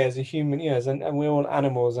a way as a human, you know, and we're all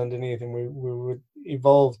animals underneath, and we would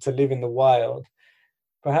evolve to live in the wild.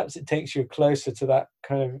 Perhaps it takes you closer to that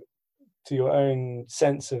kind of, to your own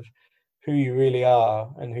sense of who you really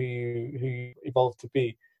are and who you evolved to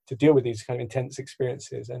be, to deal with these kind of intense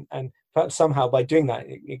experiences, and perhaps somehow by doing that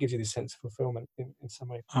it gives you this sense of fulfillment in some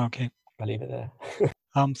way. Okay. I'll leave it there.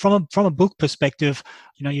 From a book perspective,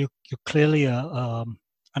 you know, you're clearly an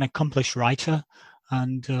accomplished writer,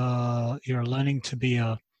 and you're learning to be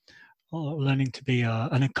an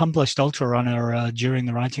accomplished ultra runner during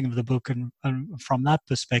the writing of the book, and from that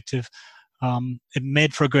perspective, it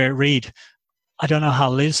made for a great read. I don't know how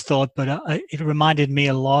Liz thought, but it reminded me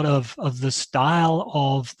a lot of the style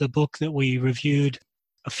of the book that we reviewed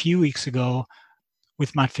a few weeks ago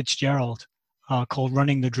with Matt Fitzgerald, called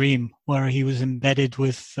Running the Dream, where he was embedded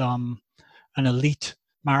with an elite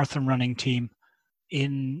marathon running team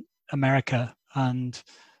in America, and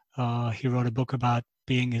he wrote a book about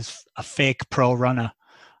being a fake pro runner,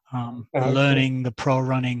 learning the pro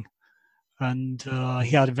running, and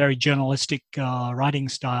he had a very journalistic writing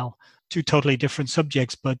style. Two totally different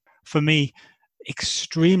subjects, but for me,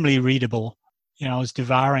 extremely readable. You know, I was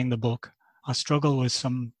devouring the book. I struggle with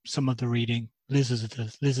some of the reading. Liz is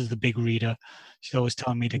the big reader. She's always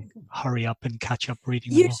telling me to hurry up and catch up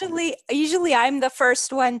reading the book. Usually I'm the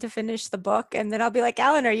first one to finish the book, and then I'll be like,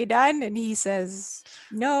 Alan, are you done? And he says,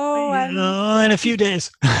 no, in a few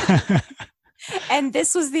days. And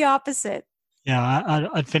this was the opposite. Yeah,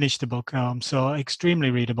 I'd finished the book. So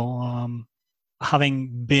extremely readable.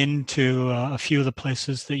 Having been to a few of the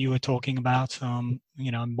places that you were talking about,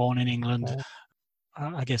 you know, I'm born in England.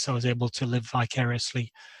 I guess I was able to live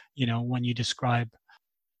vicariously, you know, when you describe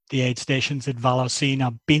the aid stations at Vallorcine.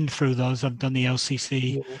 I've been through those. I've done the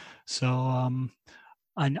LCC. Yeah. So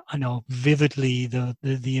I know vividly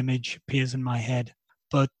the image appears in my head.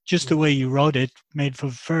 But just the way you wrote it made for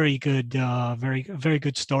very good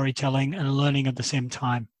storytelling and learning at the same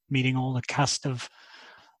time. Meeting all the cast of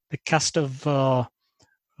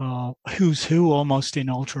who's who almost in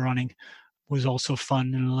ultra running was also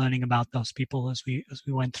fun, and learning about those people as we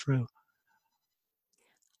went through.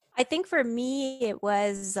 I think for me it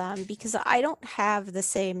was because I don't have the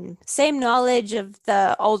same knowledge of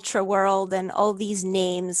the ultra world and all these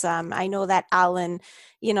names. I know that Alan,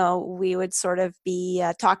 you know, we would sort of be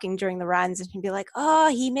talking during the runs, and he'd be like, "Oh,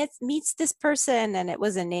 he meets this person," and it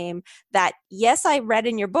was a name that, yes, I read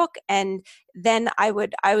in your book, and then I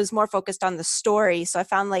was more focused on the story, so I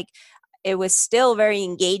found like it was still very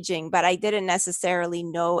engaging, but I didn't necessarily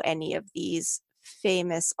know any of these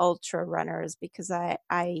famous ultra runners because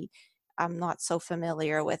I'm not so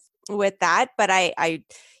familiar with that. But I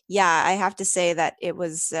have to say that it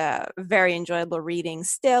was very enjoyable reading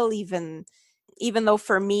still, even though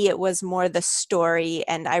for me it was more the story,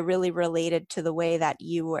 and I really related to the way that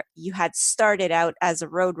you had started out as a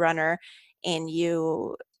road runner, and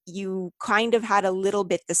you kind of had a little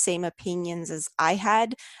bit the same opinions as I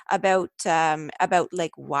had about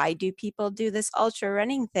like, why do people do this ultra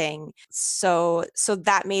running thing? So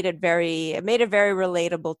that made it very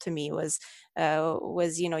relatable to me. Was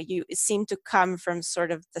you know, you seemed to come from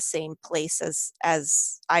sort of the same place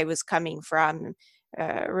as I was coming from,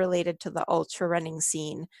 related to the ultra running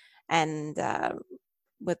scene, and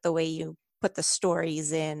with the way you put the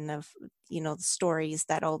stories in of, you know, the stories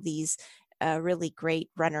that all these really great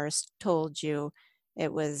runners told you.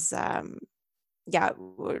 It was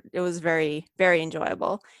it was very, very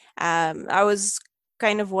enjoyable. I was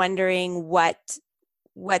kind of wondering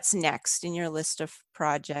what's next in your list of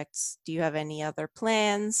projects. Do you have any other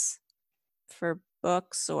plans for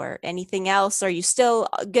books or anything else? Are you still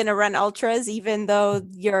gonna run ultras even though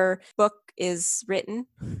your book is written?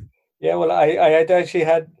 Yeah, well, I actually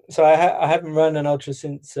had, so I haven't run an ultra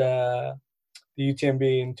since the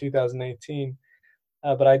UTMB in 2018,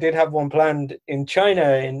 but I did have one planned in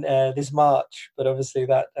China in this March, but obviously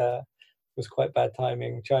that was quite bad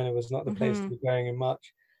timing. China was not the place to be going in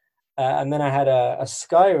March. And then I had a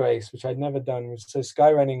sky race, which I'd never done. So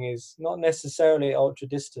sky running is not necessarily ultra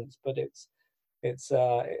distance, but it's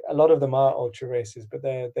a lot of them are ultra races, but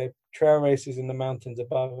they're trail races in the mountains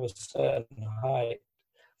above a certain height.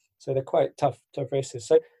 So they're quite tough races.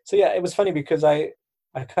 So yeah, it was funny because I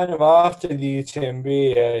kind of, after the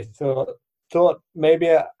UTMB, I thought maybe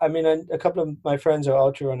a couple of my friends are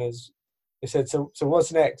ultra runners. They said, so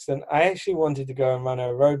what's next? And I actually wanted to go and run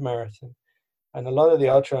a road marathon. And a lot of the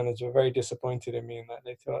ultra runners were very disappointed in me in that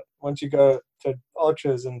they thought, once you go to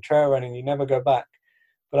ultras and trail running, you never go back.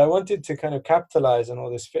 but I wanted to kind of capitalize on all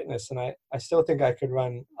this fitness, and I still think I could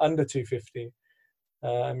run under 250.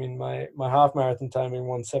 I mean, my half marathon time in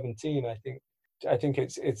 117, I think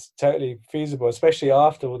it's totally feasible, especially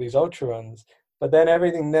after all these ultra runs. But then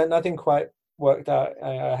nothing quite worked out.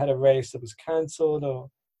 I had a race that was cancelled, or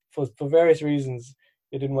for various reasons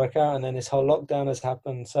it didn't work out, and then this whole lockdown has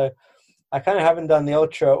happened. So I kind of haven't done the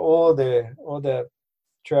ultra or the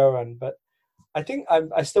trail run, but I think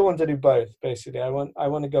I still want to do both. Basically, I want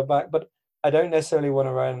to go back, but I don't necessarily want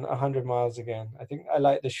to run 100 miles again. I think I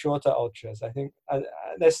like the shorter ultras. I think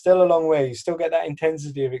there's still a long way. You still get that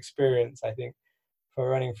intensity of experience, I think, for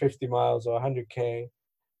running 50 miles or 100K,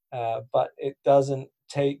 but it doesn't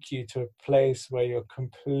take you to a place where you're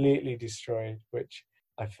completely destroyed, which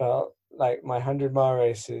I felt like my 100-mile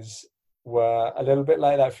races were a little bit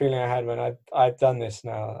like that feeling I had when I've done this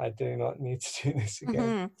now. I do not need to do this again.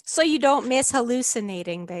 Mm-hmm. So you don't miss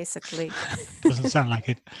hallucinating, basically. Doesn't sound like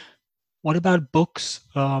it. What about books?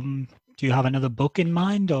 Do you have another book in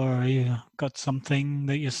mind, or you got something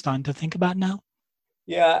that you're starting to think about now?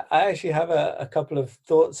 Yeah, I actually have a couple of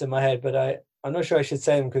thoughts in my head, but I'm not sure I should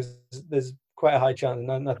say them because there's quite a high chance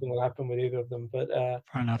nothing will happen with either of them. But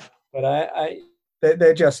Fair enough. But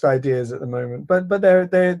they're just ideas at the moment. But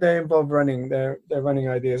they involve running. They're running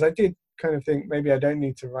ideas. I did kind of think maybe I don't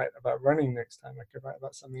need to write about running next time. I could write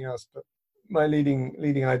about something else. But my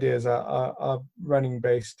leading ideas are running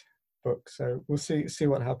based books. So we'll see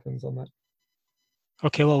what happens on that.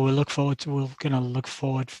 Okay, well, we're going to look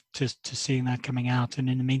forward to seeing that coming out. And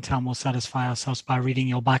in the meantime, we'll satisfy ourselves by reading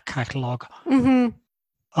your back catalogue.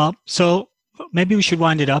 Mm-hmm. So maybe we should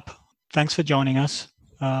wind it up. Thanks for joining us,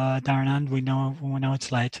 Adharanand. We know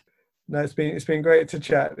it's late. No, it's been great to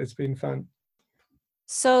chat. It's been fun.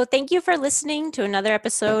 So thank you for listening to another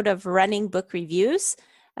episode of Running Book Reviews.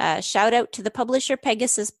 Shout out to the publisher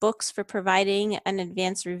Pegasus Books for providing an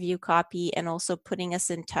advanced review copy and also putting us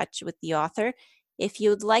in touch with the author. If you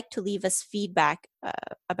would like to leave us feedback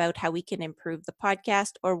about how we can improve the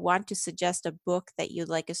podcast or want to suggest a book that you'd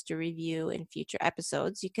like us to review in future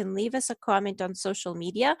episodes, you can leave us a comment on social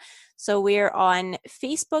media. So we're on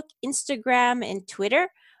Facebook, Instagram, and Twitter.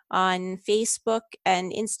 On Facebook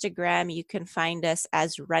and Instagram, you can find us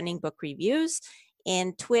as Running Book Reviews.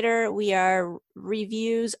 And Twitter, we are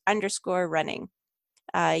reviews_running.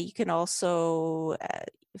 You can also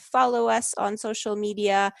follow us on social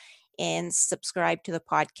media and subscribe to the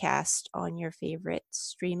podcast on your favorite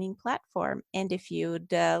streaming platform. And if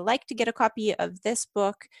you'd like to get a copy of this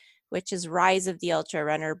book, which is Rise of the Ultra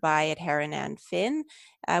Runner by Adharanand Finn,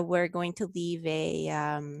 we're going to leave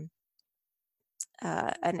an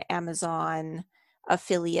Amazon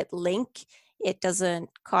affiliate link. It doesn't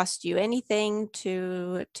cost you anything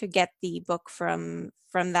to get the book from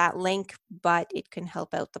that link, but it can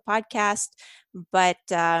help out the podcast. But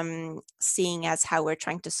seeing as how we're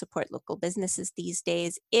trying to support local businesses these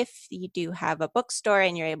days, if you do have a bookstore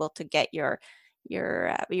and you're able to get your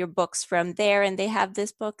books from there and they have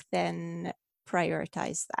this book, then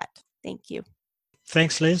prioritize that. Thank you.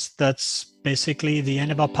 Thanks, Liz. That's basically the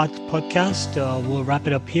end of our podcast. We'll wrap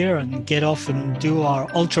it up here and get off and do our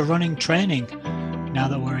ultra running training now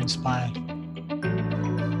that we're inspired.